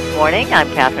us this morning. I'm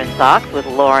Catherine Zox with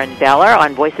Lauren Beller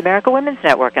on Voice America Women's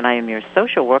Network, and I am your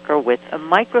social worker with a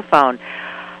microphone.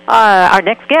 Our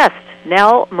next guest,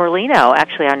 Nell Merlino,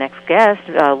 actually our next guest.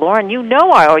 Lauren, you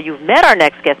know her, or you've met our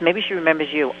next guest. Maybe she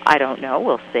remembers you. I don't know.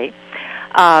 We'll see.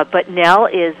 But Nell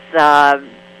is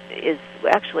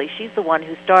actually, she's the one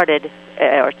who started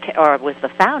or was the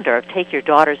founder of Take Your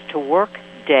Daughters to Work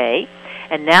Day.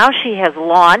 And now she has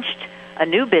launched a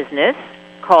new business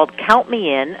called Count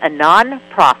Me In, a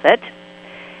non-profit,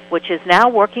 which is now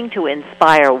working to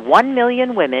inspire 1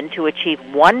 million women to achieve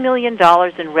 $1 million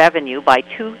in revenue by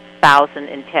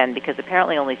 2010, because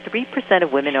apparently only 3%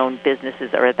 of women-owned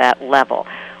businesses are at that level.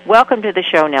 Welcome to the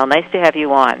show, Nell. Nice to have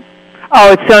you on.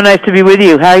 Oh, it's so nice to be with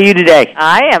you. How are you today?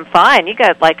 I am fine. You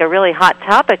got like a really hot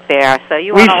topic there. So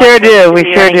you We sure do.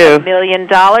 We sure do. $1 million.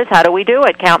 How do we do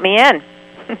it? Count me in.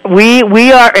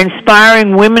 We are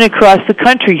inspiring women across the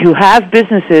country who have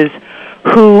businesses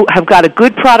who have got a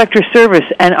good product or service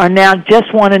and are now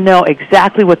just want to know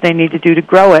exactly what they need to do to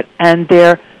grow it. And there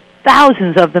are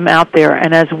thousands of them out there.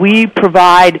 And as we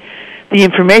provide the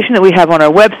information that we have on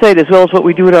our website as well as what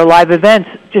we do at our live events,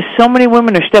 just so many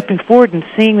women are stepping forward and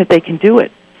seeing that they can do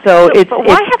it. But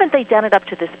why haven't they done it up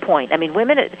to this point? I mean,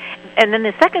 women. And then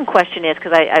the second question is,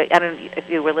 because I don't know if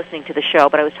you were listening to the show,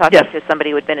 but I was talking to somebody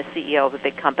who had been a CEO of a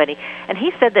big company, and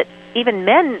he said that even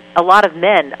men, a lot of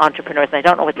men entrepreneurs, and I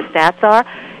don't know what the stats are,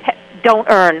 don't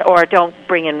earn or don't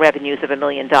bring in revenues of $1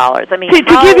 million. I mean,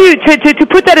 to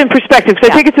put that in perspective, because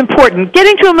I think it's important.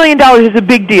 Getting to $1 million is a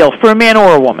big deal for a man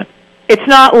or a woman. It's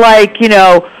not like,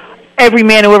 every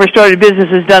man who ever started a business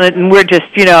has done it, and we're just,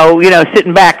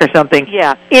 sitting back or something.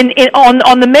 Yeah.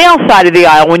 On the male side of the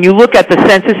aisle, when you look at the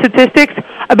census statistics,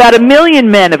 about 1 million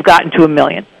men have gotten to $1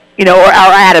 million, or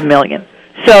are at $1 million.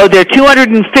 So there are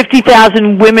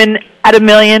 250,000 women at $1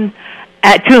 million,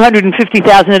 at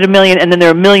 250,000 at $1 million, and then there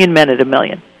are 1 million men at $1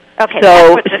 million. Okay.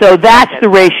 So that's the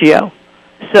ratio.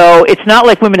 So it's not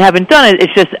like women haven't done it.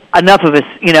 It's just enough of us,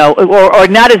 or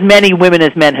not as many women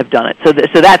as men have done it. So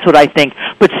that's what I think.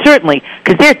 But certainly,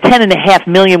 because there are 10.5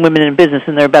 million women in business,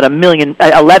 and there are about 11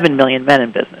 million men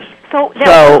in business. So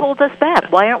what holds us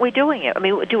back? Why aren't we doing it? I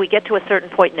mean, do we get to a certain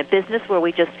point in a business where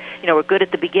we just, we're good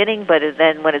at the beginning, but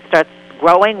then when it starts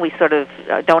growing, we sort of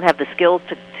don't have the skills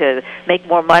to make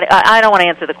more money? I don't want to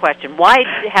answer the question. Why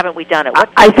haven't we done it?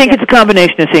 I think it's a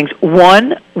combination of things.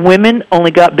 One, women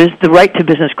only got the right to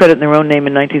business credit in their own name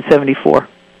in 1974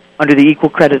 under the Equal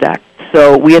Credit Act.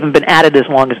 So we haven't been at it as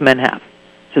long as men have.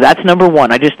 So that's number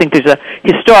one. I just think there's a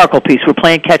historical piece. We're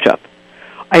playing catch-up.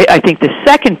 I think the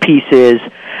second piece is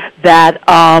that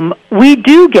we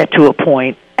do get to a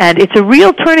point, And it's a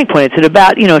real turning point. It's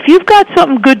about, if you've got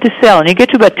something good to sell and you get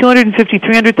to about $250,000,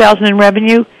 $300,000 in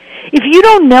revenue, if you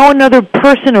don't know another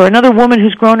person or another woman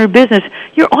who's grown her business,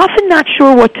 you're often not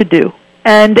sure what to do.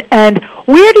 And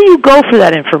where do you go for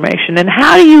that information? And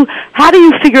how do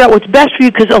you figure out what's best for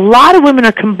you? Because a lot of women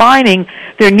are combining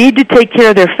their need to take care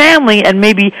of their family and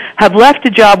maybe have left a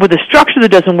job with a structure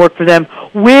that doesn't work for them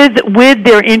with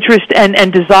their interest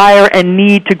and desire and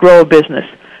need to grow a business.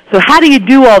 So how do you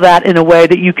do all that in a way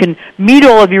that you can meet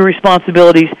all of your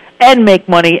responsibilities and make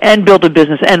money and build a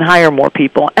business and hire more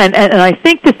people? And I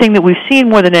think the thing that we've seen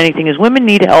more than anything is women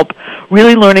need help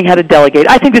really learning how to delegate.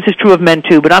 I think this is true of men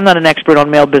too, but I'm not an expert on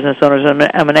male business owners.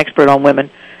 I'm an expert on women.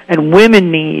 And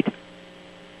women need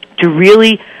to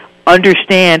really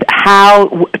understand how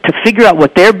to figure out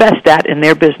what they're best at in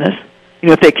their business.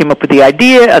 If they came up with the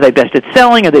idea, are they best at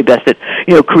selling? Are they best at,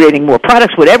 creating more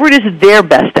products? Whatever it is that they're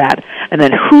best at. And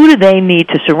then who do they need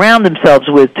to surround themselves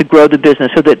with to grow the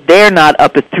business so that they're not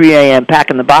up at 3 a.m.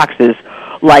 packing the boxes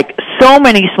like so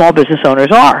many small business owners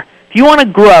are. If you want to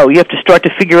grow, you have to start to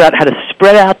figure out how to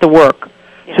spread out the work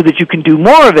so that you can do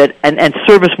more of it and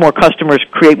service more customers,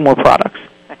 create more products.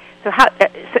 So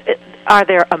are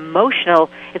there emotional,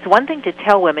 it's one thing to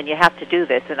tell women you have to do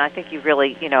this, and I think you've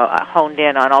really, honed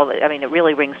in on all the, it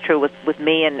really rings true with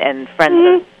me and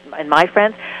friends and my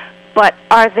friends, but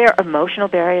are there emotional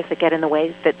barriers that get in the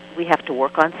way that we have to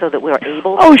work on so that we're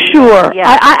able to? Oh, sure.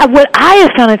 Yeah. What I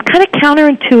have found is kind of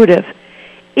counterintuitive.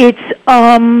 It's,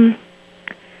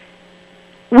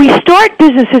 we start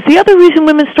businesses. The other reason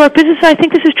women start businesses, I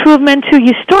think this is true of men too,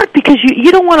 you start because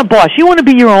you don't want a boss. You want to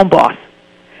be your own boss.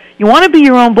 You want to be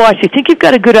your own boss. You think you've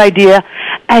got a good idea,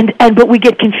 but we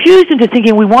get confused into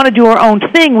thinking we want to do our own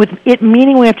thing, with it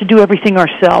meaning we have to do everything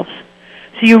ourselves.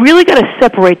 So you really got to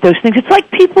separate those things. It's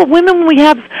like women, when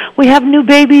we have new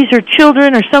babies or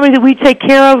children or somebody that we take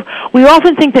care of, we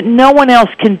often think that no one else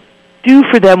can do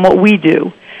for them what we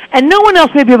do. And no one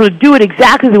else may be able to do it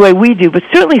exactly the way we do, but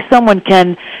certainly someone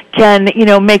can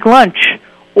make lunch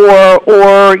or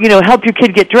help your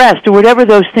kid get dressed or whatever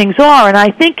those things are. And I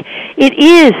think it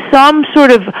is some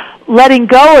sort of letting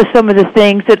go of some of the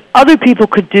things that other people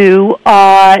could do,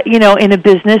 in a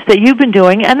business that you've been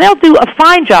doing, and they'll do a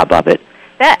fine job of it.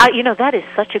 That is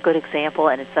such a good example,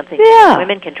 and it's something that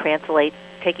women can translate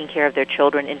taking care of their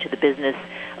children into the business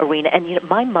arena. And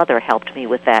my mother helped me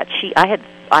with that.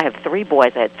 I have 3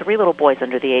 boys. I had 3 little boys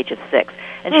under the age of 6.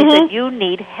 And she said, you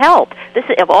need help. This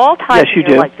is, of all times in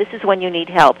your life, this is when you need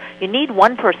help. You need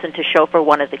one person to chauffeur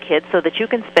one of the kids so that you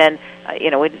can spend, I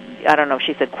don't know if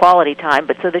she said quality time,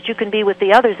 but so that you can be with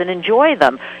the others and enjoy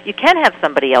them. You can have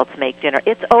somebody else make dinner.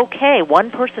 It's okay. One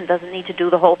person doesn't need to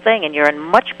do the whole thing, and you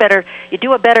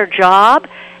do a better job.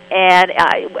 And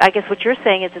I guess what you're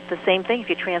saying is it's the same thing if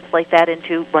you translate that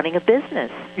into running a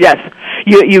business. Yes,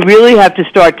 you really have to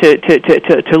start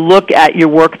to look at your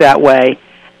work that way.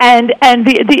 And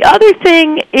the other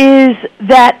thing is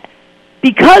that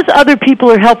because other people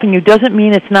are helping you doesn't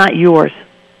mean it's not yours.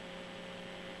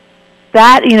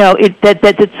 That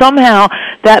that somehow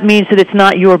that means that it's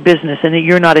not your business and that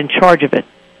you're not in charge of it.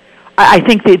 I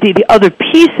think the other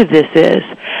piece of this is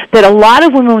that a lot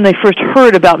of women, when they first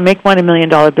heard about Make Mine $1 Million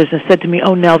business, said to me,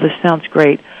 oh, Nell, this sounds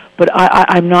great, but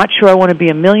I'm not sure I want to be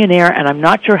a millionaire, and I'm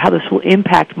not sure how this will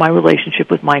impact my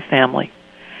relationship with my family.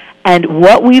 And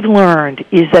what we've learned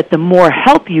is that the more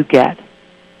help you get,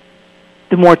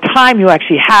 the more time you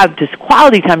actually have, just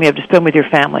quality time you have to spend with your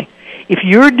family. If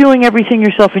you're doing everything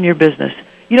yourself in your business,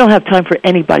 you don't have time for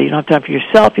anybody. You don't have time for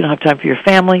yourself. You don't have time for your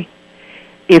family.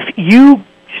 If you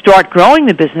start growing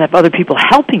the business, have other people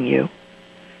helping you,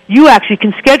 you actually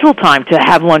can schedule time to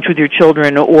have lunch with your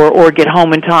children or get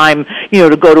home in time,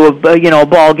 to go to a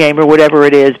ball game or whatever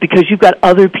it is, because you've got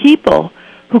other people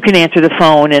who can answer the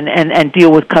phone and deal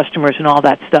with customers and all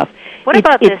that stuff. What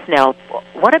about this, Nell?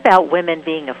 What about women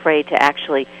being afraid to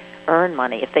actually earn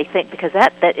money if they think, because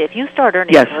that if you start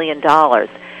earning $1 million,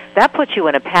 that puts you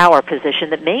in a power position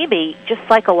that maybe just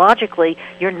psychologically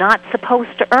you're not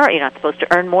supposed to earn. You're not supposed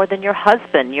to earn more than your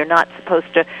husband. You're not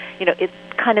supposed to, it's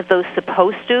kind of those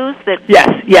supposed to's that.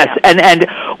 Yes, and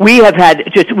we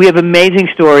have amazing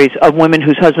stories of women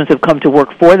whose husbands have come to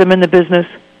work for them in the business.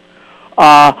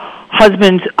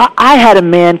 Husbands, I had a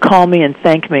man call me and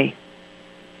thank me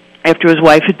after his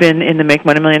wife had been in the Make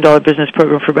Money $1 Million business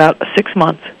program for about 6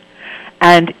 months.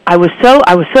 And it was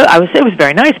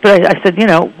very nice, but I said,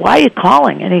 why are you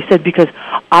calling? And he said, because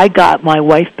I got my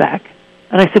wife back.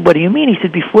 And I said, what do you mean? He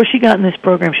said, before she got in this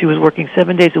program, she was working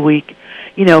 7 days a week,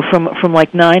 from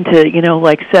like 9 to,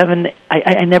 like 7.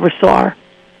 I never saw her.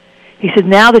 He said,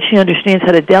 now that she understands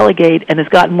how to delegate and has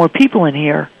gotten more people in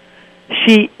here,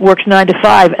 She works 9 to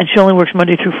 5, and she only works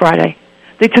Monday through Friday.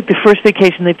 They took the first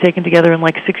vacation they've taken together in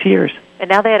like 6 years. And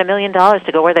now they had $1 million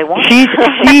to go where they want. She's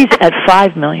at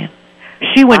 $5 million.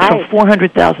 She went from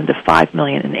 $400,000 to $5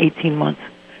 million in 18 months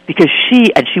because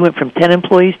she went from 10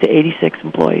 employees to 86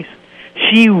 employees.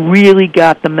 She really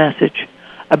got the message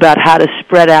about how to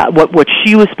spread out what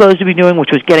she was supposed to be doing,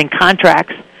 which was getting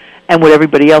contracts, and what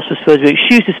everybody else was supposed to be.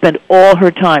 She used to spend all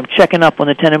her time checking up on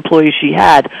the 10 employees she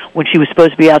had when she was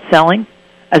supposed to be out selling,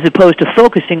 as opposed to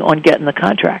focusing on getting the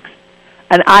contracts.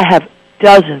 And I have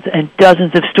dozens and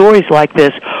dozens of stories like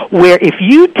this where if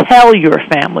you tell your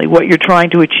family what you're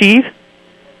trying to achieve,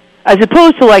 as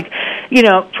opposed to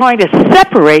trying to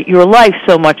separate your life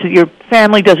so much that your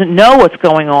family doesn't know what's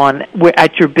going on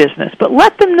at your business, but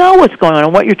let them know what's going on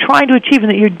and what you're trying to achieve,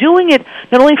 and that you're doing it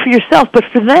not only for yourself but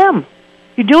for them.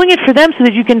 You're doing it for them so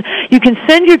that you can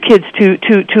send your kids to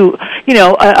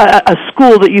a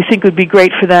school that you think would be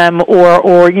great for them,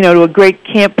 or to a great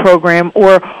camp program,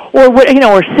 or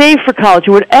save for college,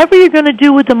 or whatever you're going to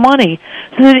do with the money,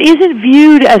 so that it isn't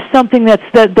viewed as something that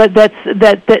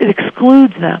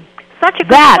excludes them. Such a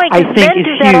good point. I think men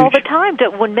do that all the time.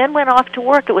 When men went off to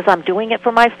work, it was, I'm doing it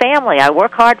for my family. I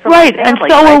work hard for my family. Right, and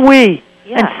so are we.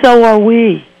 Yeah. And so are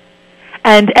we.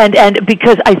 And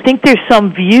because I think there's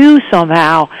some view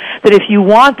somehow that if you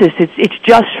want this, it's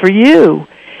just for you.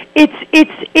 It's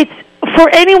for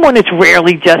anyone. It's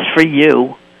rarely just for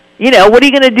you. What are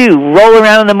you going to do? Roll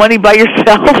around in the money by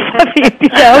yourself? I mean, you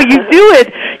do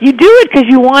it. You do it because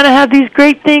you want to have these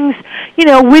great things,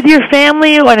 with your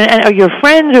family or your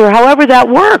friends or however that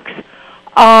works.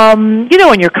 And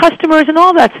your customers and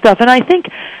all that stuff. And I think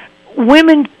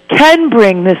women can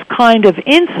bring this kind of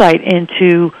insight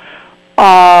into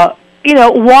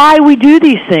why we do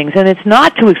these things, and it's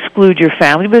not to exclude your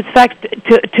family, but in fact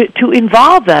to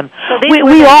involve them. So we're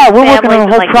working on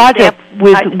a whole project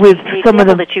with some of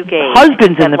the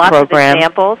husbands in the program.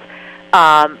 Examples.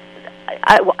 Now,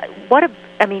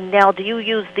 do you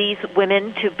use these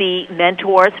women to be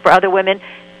mentors for other women?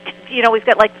 We've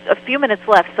got like a few minutes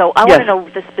left, so I want to know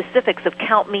the specifics of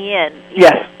Count Me In.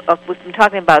 We've been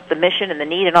talking about the mission and the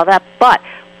need and all that, but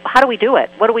how do we do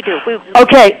it? What do we do?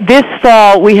 Okay, this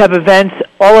fall we have events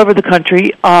all over the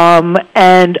country,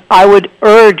 and I would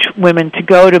urge women to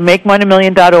go to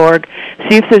MakeMyAMillion.org,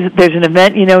 see if there's an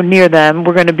event near them.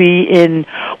 We're in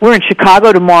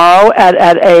Chicago tomorrow at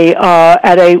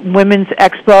a women's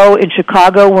expo in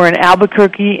Chicago. We're in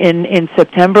Albuquerque in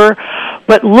September,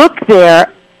 but look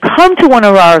there. Come to one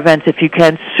of our events if you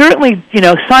can. Certainly,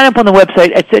 sign up on the website.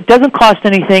 It doesn't cost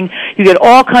anything. You get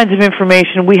all kinds of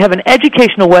information. We have an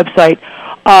educational website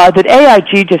that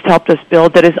AIG just helped us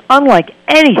build that is unlike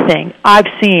anything I've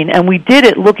seen. And we did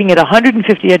it looking at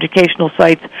 150 educational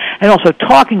sites and also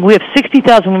talking. We have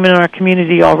 60,000 women in our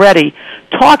community already,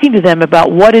 talking to them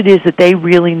about what it is that they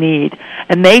really need.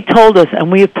 And they told us,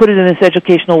 and we have put it in this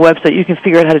educational website, you can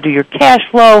figure out how to do your cash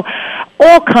flow,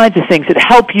 all kinds of things that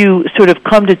help you sort of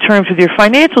come to terms with your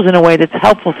financials in a way that's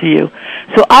helpful to you.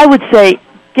 So I would say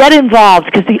get involved,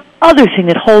 because the other thing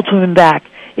that holds women back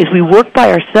is we work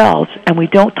by ourselves and we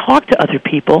don't talk to other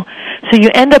people. So you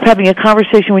end up having a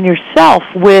conversation with yourself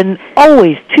when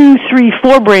always 2, 3,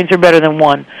 4 brains are better than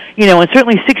one. And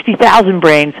certainly 60,000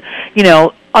 brains,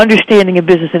 understanding a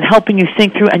business and helping you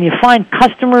think through, and you find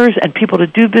customers and people to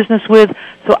do business with.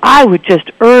 So I would just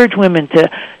urge women to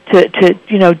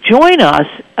join us,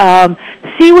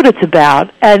 see what it's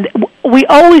about, and we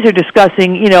always are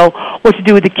discussing, what to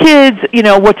do with the kids,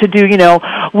 what to do,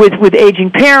 with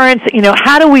aging parents,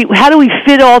 how do we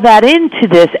fit all that into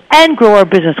this and grow our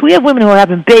business? We have women who are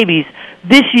having babies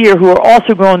this year who are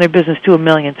also growing their business to $1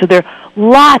 million. So there are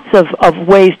lots of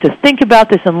ways to think about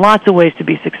this and lots of ways to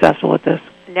be successful at this.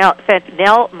 Now,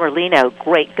 Nell Merlino,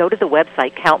 great. Go to the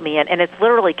website, Count Me In, and it's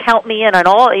literally Count Me In on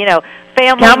all,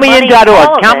 family,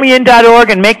 CountMeIn.org. CountMeIn.org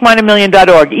and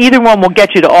MakeMyAMillion.org. Either one will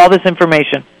get you to all this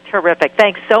information. Terrific.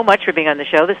 Thanks so much for being on the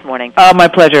show this morning. Oh, my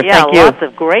pleasure. Yeah, Thank you. Lots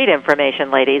of great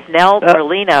information, ladies. Nell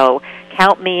Merlino,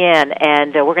 Count Me In,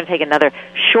 and we're going to take another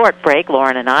short break.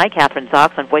 Lauren and I, Catherine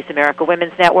Zox on Voice America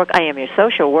Women's Network. I am your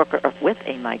social worker with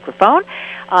a microphone.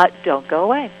 Don't go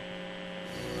away.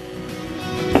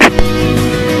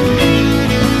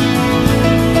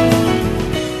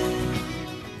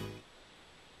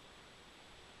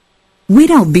 We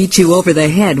don't beat you over the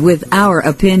head with our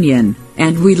opinion,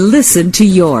 and we listen to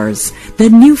yours. The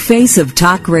new face of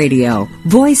talk radio,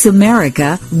 Voice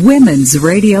America Women's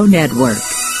Radio Network.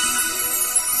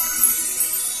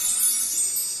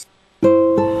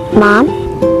 Mom?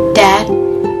 Dad?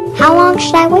 How long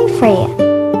should I wait for you?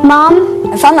 Mom,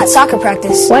 if I'm at soccer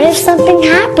practice, what if something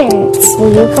happens?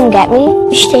 Will you come get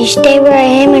me? Should I stay where I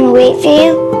am and wait for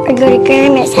you? Or go to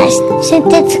Grandma's house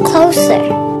since it's closer?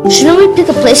 Shouldn't we pick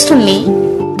a place to meet?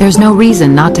 There's no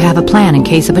reason not to have a plan in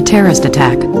case of a terrorist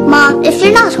attack. Mom, if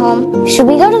you're not home, should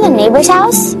we go to the neighbor's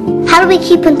house? How do we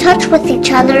keep in touch with each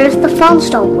other if the phones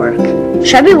don't work?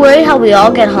 Should I be worried how we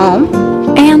all get home?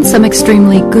 And some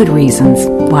extremely good reasons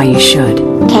why you should.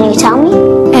 Can you tell me?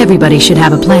 Everybody should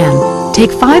have a plan.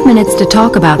 Take 5 minutes to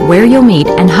talk about where you'll meet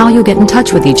and how you'll get in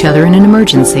touch with each other in an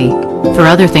emergency. For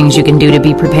other things you can do to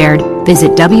be prepared,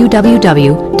 visit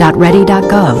www.ready.gov.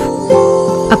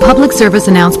 A public service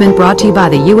announcement brought to you by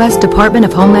the U.S. Department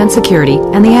of Homeland Security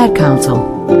and the Ad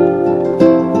Council.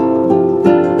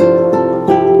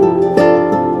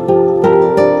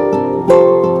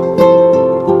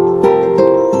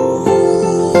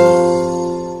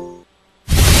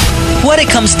 What it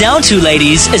comes down to,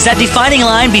 ladies, is that defining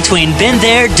line between been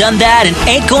there, done that, and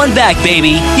ain't going back,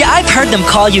 baby. Yeah, I've heard them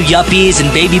call you yuppies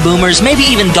and baby boomers, maybe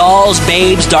even dolls,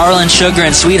 babes, darling, sugar,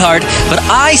 and sweetheart, but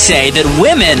I say that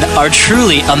women are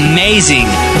truly amazing.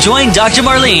 Join Dr.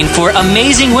 Marlene for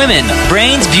Amazing Women,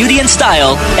 Brains, Beauty, and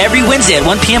Style every Wednesday at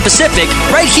 1 p.m. Pacific,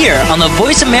 right here on the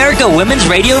Voice America Women's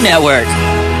Radio Network.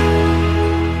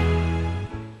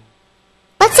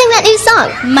 Let's sing that new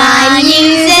song. My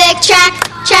music track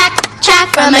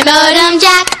from my modem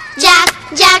jack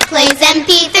plays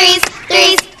MP3s,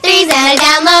 and I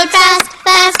download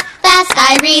fast.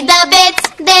 I read the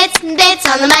bits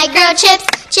on the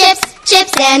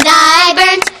microchips, and I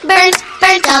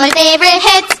burnt all my favorite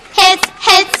hits.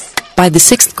 By the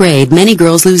 6th grade, many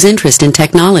girls lose interest in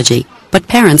technology, but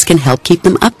parents can help keep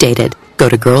them updated. Go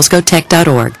to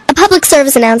girlsgotech.org. A public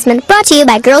service announcement brought to you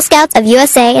by Girl Scouts of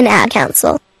USA and Ad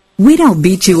Council. We don't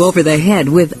beat you over the head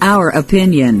with our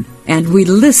opinion, and we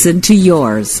listen to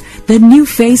yours. The new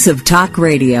face of talk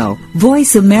radio,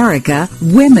 Voice America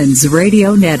Women's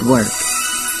Radio Network.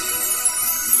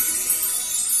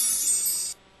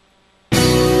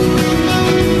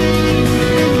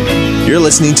 You're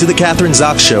listening to The Catherine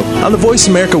Zox Show on the Voice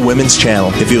America Women's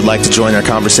Channel. If you would like to join our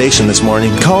conversation this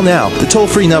morning, call now. The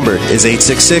toll-free number is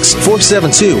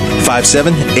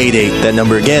 866-472-5788. That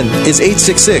number again is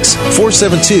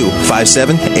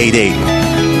 866-472-5788.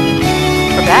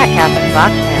 We're back. Catherine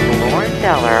Zox and Lauren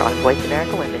Deller on Voice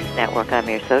America Women's Network. I'm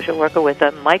your social worker with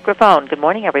a microphone. Good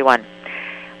morning, everyone.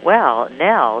 Well,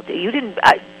 Nell, you didn't...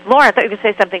 Lauren, I thought you were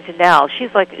going to say something to Nell. She's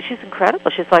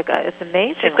incredible. She's like, it's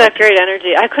amazing. She's got great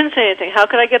energy. I couldn't say anything. How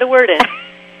could I get a word in?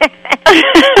 I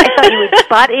thought you would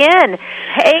spot in.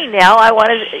 Hey, Nell, I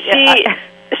wanted...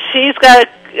 She's got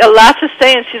a lot to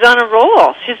say, and she's on a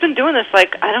roll. She's been doing this, I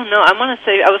don't know. I want to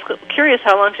say, I was curious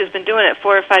how long she's been doing it,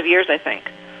 4 or 5 years, I think.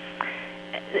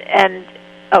 And...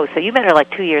 Oh, so you met her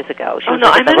 2 years ago. I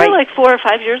met her 4 or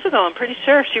 5 years ago. I'm pretty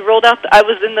sure she rolled out. I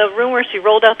was in the room where she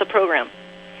rolled out the program.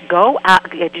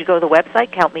 Did you go to the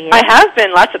website? Count me in. I have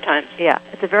been lots of times. Yeah,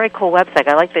 it's a very cool website.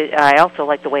 I also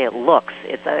like the way it looks.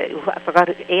 It's I forgot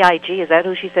AIG. Is that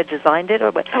who she said designed it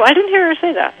or what? Oh, I didn't hear her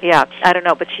say that. Yeah, I don't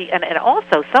know. But she and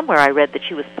also somewhere I read that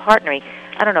she was partnering.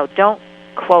 I don't know. Don't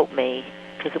quote me.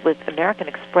 Because it was American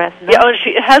Express. No? Yeah,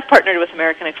 she has partnered with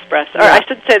American Express. Or I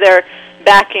should say they're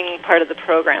backing part of the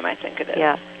program, I think it is.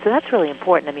 Yeah, so that's really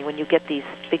important. I mean, when you get these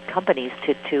big companies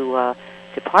to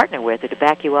partner with or to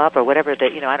back you up or whatever, I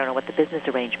don't know what the business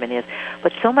arrangement is.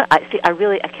 But so much, I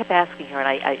kept asking her, and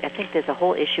I think there's a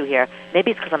whole issue here. Maybe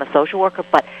it's because I'm a social worker,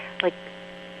 but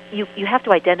you have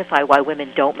to identify why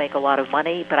women don't make a lot of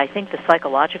money, but I think the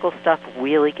psychological stuff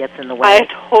really gets in the way. I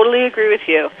totally agree with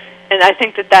you. And I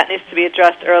think that needs to be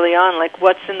addressed early on,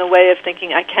 what's in the way of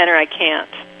thinking I can or I can't.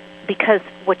 Because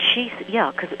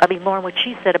Lauren, what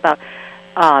she said about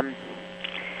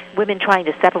women trying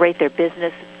to separate their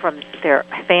business from their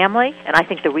family, and I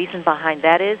think the reason behind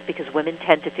that is because women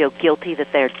tend to feel guilty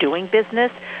that they're doing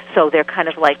business, so they're kind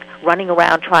of running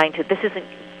around trying to,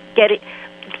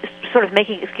 sort of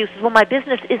making excuses. Well, my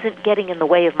business isn't getting in the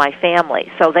way of my family,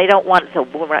 so they don't want to.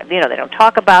 They don't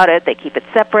talk about it. They keep it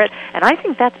separate, and I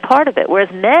think that's part of it.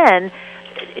 Whereas men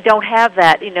don't have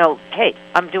that. Hey,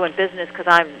 I'm doing business because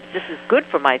this is good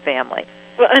for my family.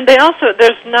 Well, and they also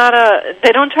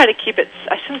they don't try to keep it.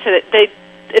 I shouldn't say that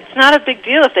it's not a big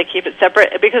deal if they keep it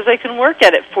separate because they can work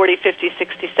at it 40, 50,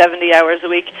 60, 70 hours a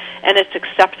week, and it's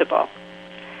acceptable.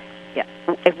 Yeah,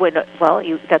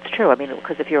 that's true. I mean,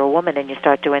 because if you're a woman and you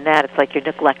start doing that, it's like you're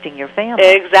neglecting your family.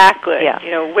 Exactly. Yeah.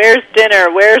 Where's dinner?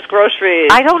 Where's groceries?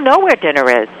 I don't know where dinner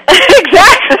is.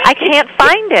 Exactly. I can't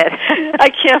find it. I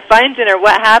can't find dinner.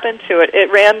 What happened to it?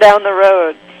 It ran down the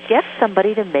road. Get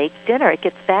somebody to make dinner. It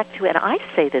gets back to it. And I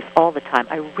say this all the time.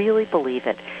 I really believe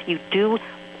it. You do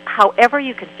however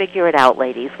you can figure it out,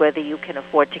 ladies, whether you can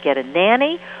afford to get a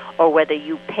nanny or whether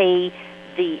you pay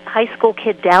the high school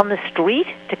kid down the street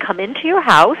to come into your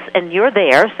house and you're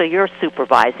there, so you're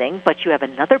supervising, but you have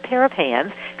another pair of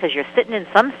hands because you're sitting in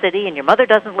some city and your mother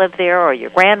doesn't live there or your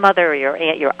grandmother or your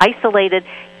aunt, you're isolated.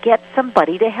 Get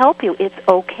somebody to help you. It's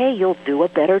okay. You'll do a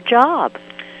better job.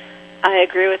 I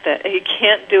agree with it. You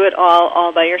can't do it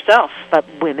all by yourself. But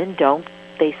women don't.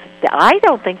 I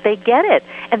don't think they get it.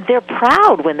 And they're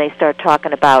proud when they start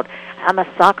talking about, I'm a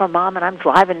soccer mom and I'm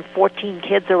driving 14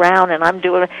 kids around and I'm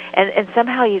doing, and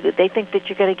somehow they think that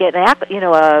you're going to get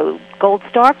a gold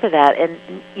star for that,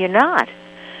 and you're not.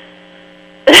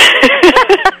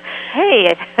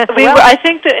 Hey, I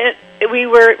think that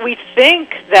we think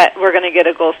that we're going to get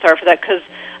a gold star for that, because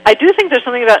I do think there's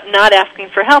something about not asking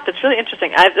for help. It's really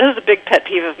interesting. This is a big pet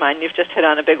peeve of mine. You've just hit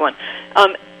on a big one.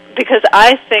 Because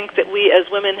I think that we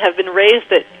as women have been raised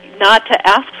that not to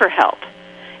ask for help.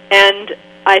 And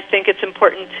I think it's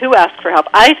important to ask for help.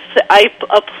 I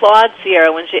applaud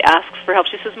Sierra when she asks for help.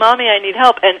 She says, Mommy, I need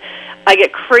help. And I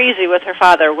get crazy with her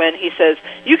father when he says,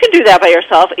 you can do that by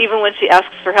yourself, even when she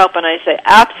asks for help. And I say,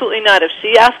 absolutely not. If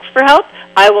she asks for help,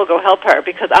 I will go help her,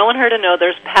 because I want her to know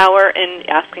there's power in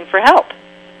asking for help.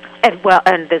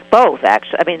 And there's both,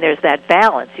 actually. I mean, there's that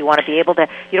balance. You want to be able to,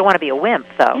 you don't want to be a wimp,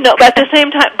 though. No, but at the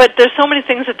same time, but there's so many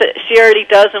things that she already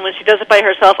does, and when she does it by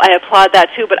herself, I applaud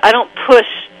that too, but I don't push.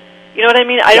 You know what I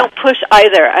mean? I don't push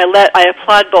either. I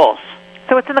applaud both.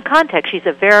 So it's in the context. She's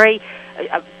a very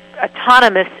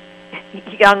autonomous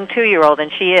young 2-year-old,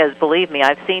 and she is, believe me,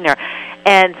 I've seen her.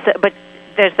 And so, but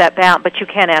there's that balance, but you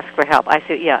can ask for help. I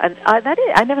see, yeah, and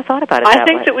I never thought about it that way. I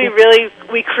think that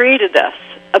we created this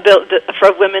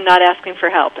for women not asking for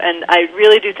help, and I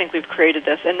really do think we've created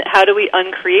this. And how do we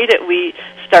uncreate it? We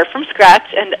start from scratch,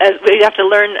 and as we have to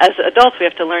learn as adults, we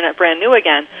have to learn it brand new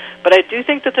again. But I do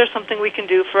think that there's something we can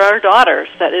do for our daughters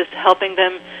that is helping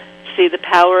them see the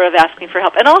power of asking for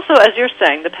help, and also, as you're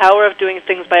saying, the power of doing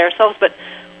things by ourselves. But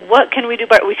what can we do?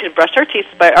 We can brush our teeth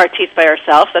by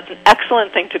ourselves. That's an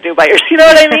excellent thing to do by yourself. You know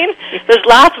what I mean? There's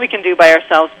lots we can do by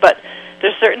ourselves, but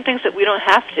there's certain things that we don't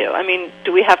have to. I mean,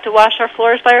 do we have to wash our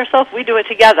floors by ourselves? We do it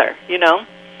together, you know?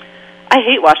 I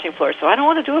hate washing floors, so I don't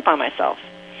want to do it by myself.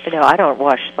 No, I don't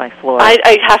wash my floor.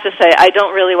 I have to say, I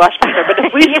don't really wash my floor, but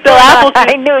if we spill apple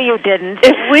juice... I knew you didn't.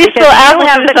 If we spill apple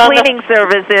juice on the cleaning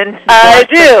service in... I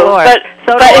do, but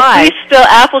if we spill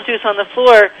apple juice on the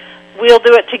floor, we'll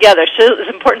do it together. It's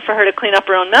important for her to clean up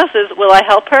her own messes. Will I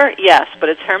help her? Yes, but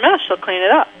it's her mess. She'll clean it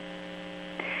up.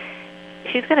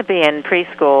 She's going to be in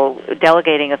preschool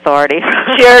delegating authority.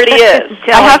 She already is.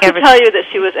 I have to tell you that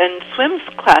she was in swim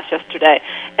class yesterday,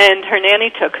 and her nanny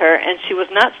took her, and she was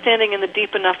not standing in the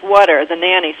deep enough water, the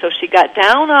nanny, so she got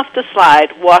down off the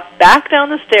slide, walked back down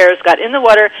the stairs, got in the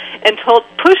water, and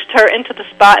pushed her into the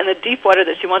spot in the deep water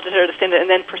that she wanted her to stand in, and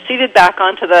then proceeded back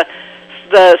onto the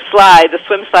slide, the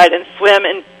swim slide, and swim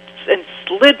and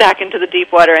slid back into the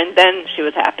deep water, and then she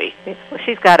was happy. Well,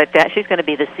 she's got it. She's going to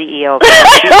be the CEO of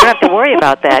it. You don't have to worry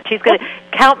about that. She's going to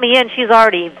count me in. She's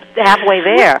already halfway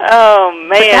there. Oh, man.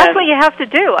 But that's what you have to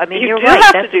do. I mean, you're right. You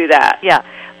have to do that. Yeah.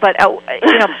 But,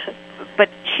 but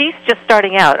she's just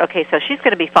starting out. Okay, so she's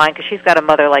going to be fine because she's got a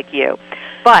mother like you.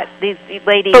 But these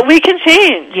ladies... But we can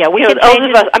change. Yeah, we can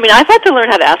change. I mean, I've had to learn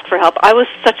how to ask for help. I was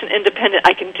such an independent,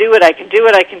 I can do it,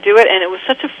 and it was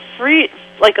such a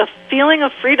feeling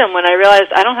of freedom when I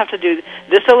realized I don't have to do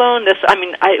this alone. It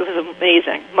was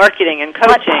amazing. Marketing and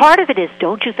coaching. But part of it is,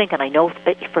 don't you think, and I know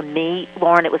for me,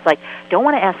 Lauren, it was like, don't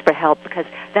want to ask for help because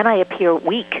then I appear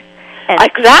weak.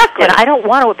 Exactly. And I don't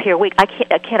want to appear weak. I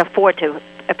can't afford to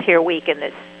appear weak in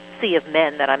this sea of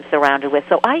men that I'm surrounded with,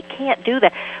 so I can't do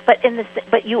that.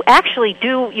 But you actually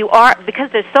do. You are,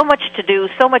 because there's so much to do,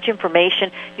 so much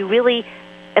information. You really,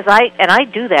 I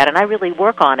do that, and I really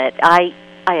work on it. I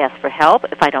ask for help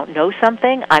if I don't know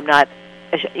something. I'm not,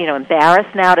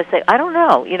 embarrassed now to say I don't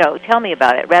know. Tell me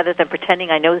about it, rather than pretending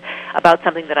I know about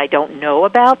something that I don't know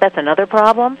about. That's another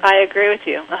problem. I agree with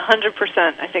you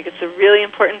 100%. I think it's a really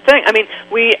important thing. I mean,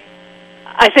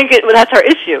 I think that's our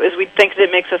issue, is we think that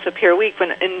it makes us appear weak,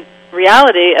 when in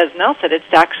reality, as Nell said, it's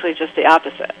actually just the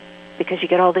opposite. Because you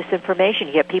get all this information,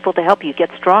 you get people to help you, get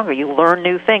stronger, you learn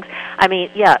new things. I mean,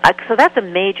 so that's a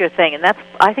major thing, and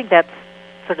I think that's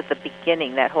sort of the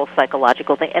beginning, that whole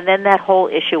psychological thing. And then that whole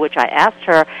issue, which I asked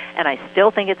her, and I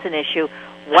still think it's an issue,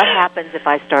 what happens if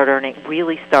I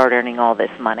really start earning all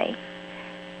this money?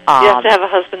 You have to have a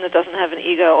husband that doesn't have an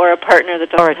ego, or a partner that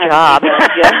doesn't have job. an ego.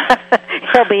 Yeah.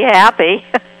 He'll be happy.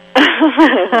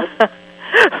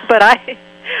 But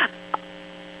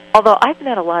although I've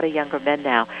met a lot of younger men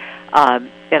now, and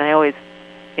I always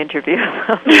interview them,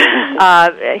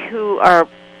 who are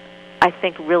I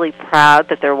think, really proud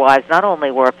that their wives not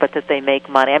only work, but that they make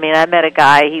money. I mean, I met a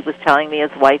guy, he was telling me his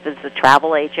wife is a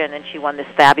travel agent, and she won this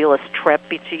fabulous trip,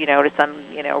 to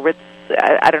some, Ritz,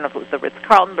 I don't know if it was the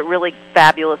Ritz-Carlton, but really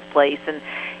fabulous place, and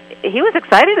he was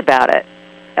excited about it.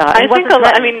 I think,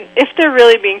 if they're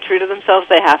really being true to themselves,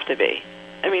 they have to be.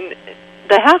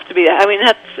 They have to be.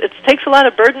 It takes a lot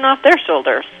of burden off their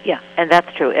shoulders. Yeah, and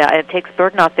that's true. It takes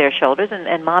burden off their shoulders.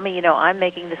 And Mommy, I'm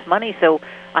making this money so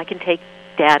I can take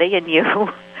Daddy and you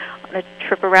on a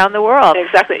trip around the world.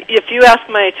 Exactly. If you ask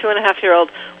my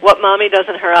 2.5-year-old what Mommy does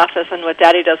in her office and what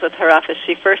Daddy does with her office,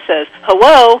 she first says,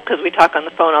 hello, because we talk on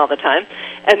the phone all the time.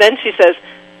 And then she says,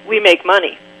 we make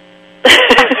money.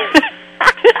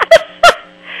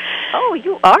 Oh,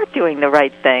 you are doing the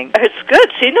right thing. It's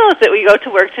good. She knows that we go to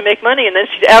work to make money, and then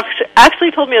she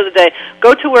actually told me the other day,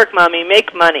 go to work, Mommy,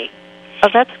 make money. Oh,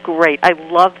 that's great. I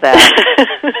love that.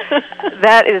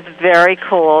 That is very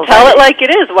cool. Tell it like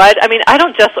it is.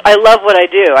 I love what I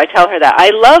do. I tell her that. I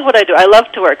love what I do. I love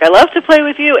to work. I love to play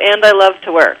with you, and I love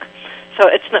to work. So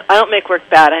I don't make work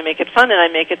bad. I make it fun, and I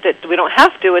make it that we don't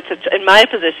have to. In my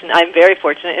position, I'm very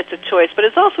fortunate. It's a choice, but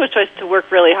it's also a choice to work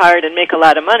really hard and make a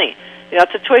lot of money.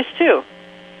 It's a choice, too.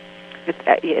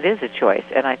 It is a choice,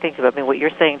 and I think about what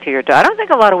you're saying to your daughter. I don't think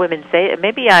a lot of women say it.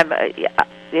 Maybe I'm,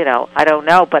 I don't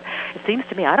know, but it seems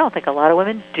to me I don't think a lot of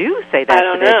women do say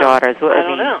that to their daughters. I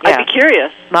don't know. Yeah. I'd be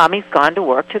curious. Mommy's gone to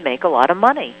work to make a lot of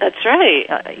money. That's right.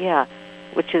 Yeah,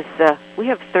 which is, we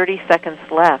have 30 seconds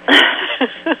left.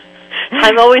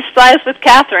 Time always flies with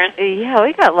Catherine. Yeah,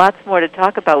 we got lots more to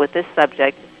talk about with this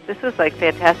subject. This was,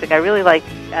 fantastic. I really I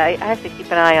have to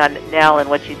keep an eye on Nell and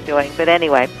what she's doing. But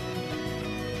anyway,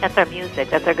 that's our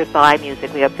music. That's our goodbye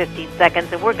music. We have 15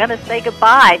 seconds, and we're going to say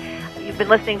goodbye. You've been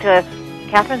listening to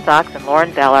Catherine Zox and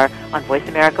Lauren Beller on Voice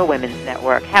America Women's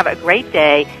Network. Have a great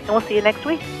day, and we'll see you next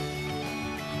week.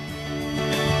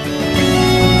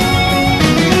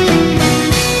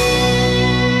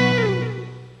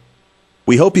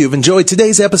 We hope you've enjoyed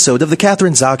today's episode of The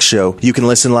Catherine Zox Show. You can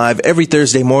listen live every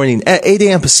Thursday morning at 8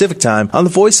 a.m. Pacific Time on the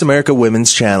Voice America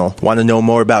Women's Channel. Want to know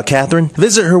more about Catherine?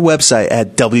 Visit her website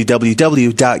at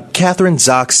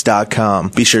www.catherinezox.com.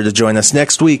 Be sure to join us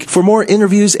next week for more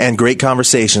interviews and great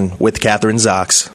conversation with Catherine Zox.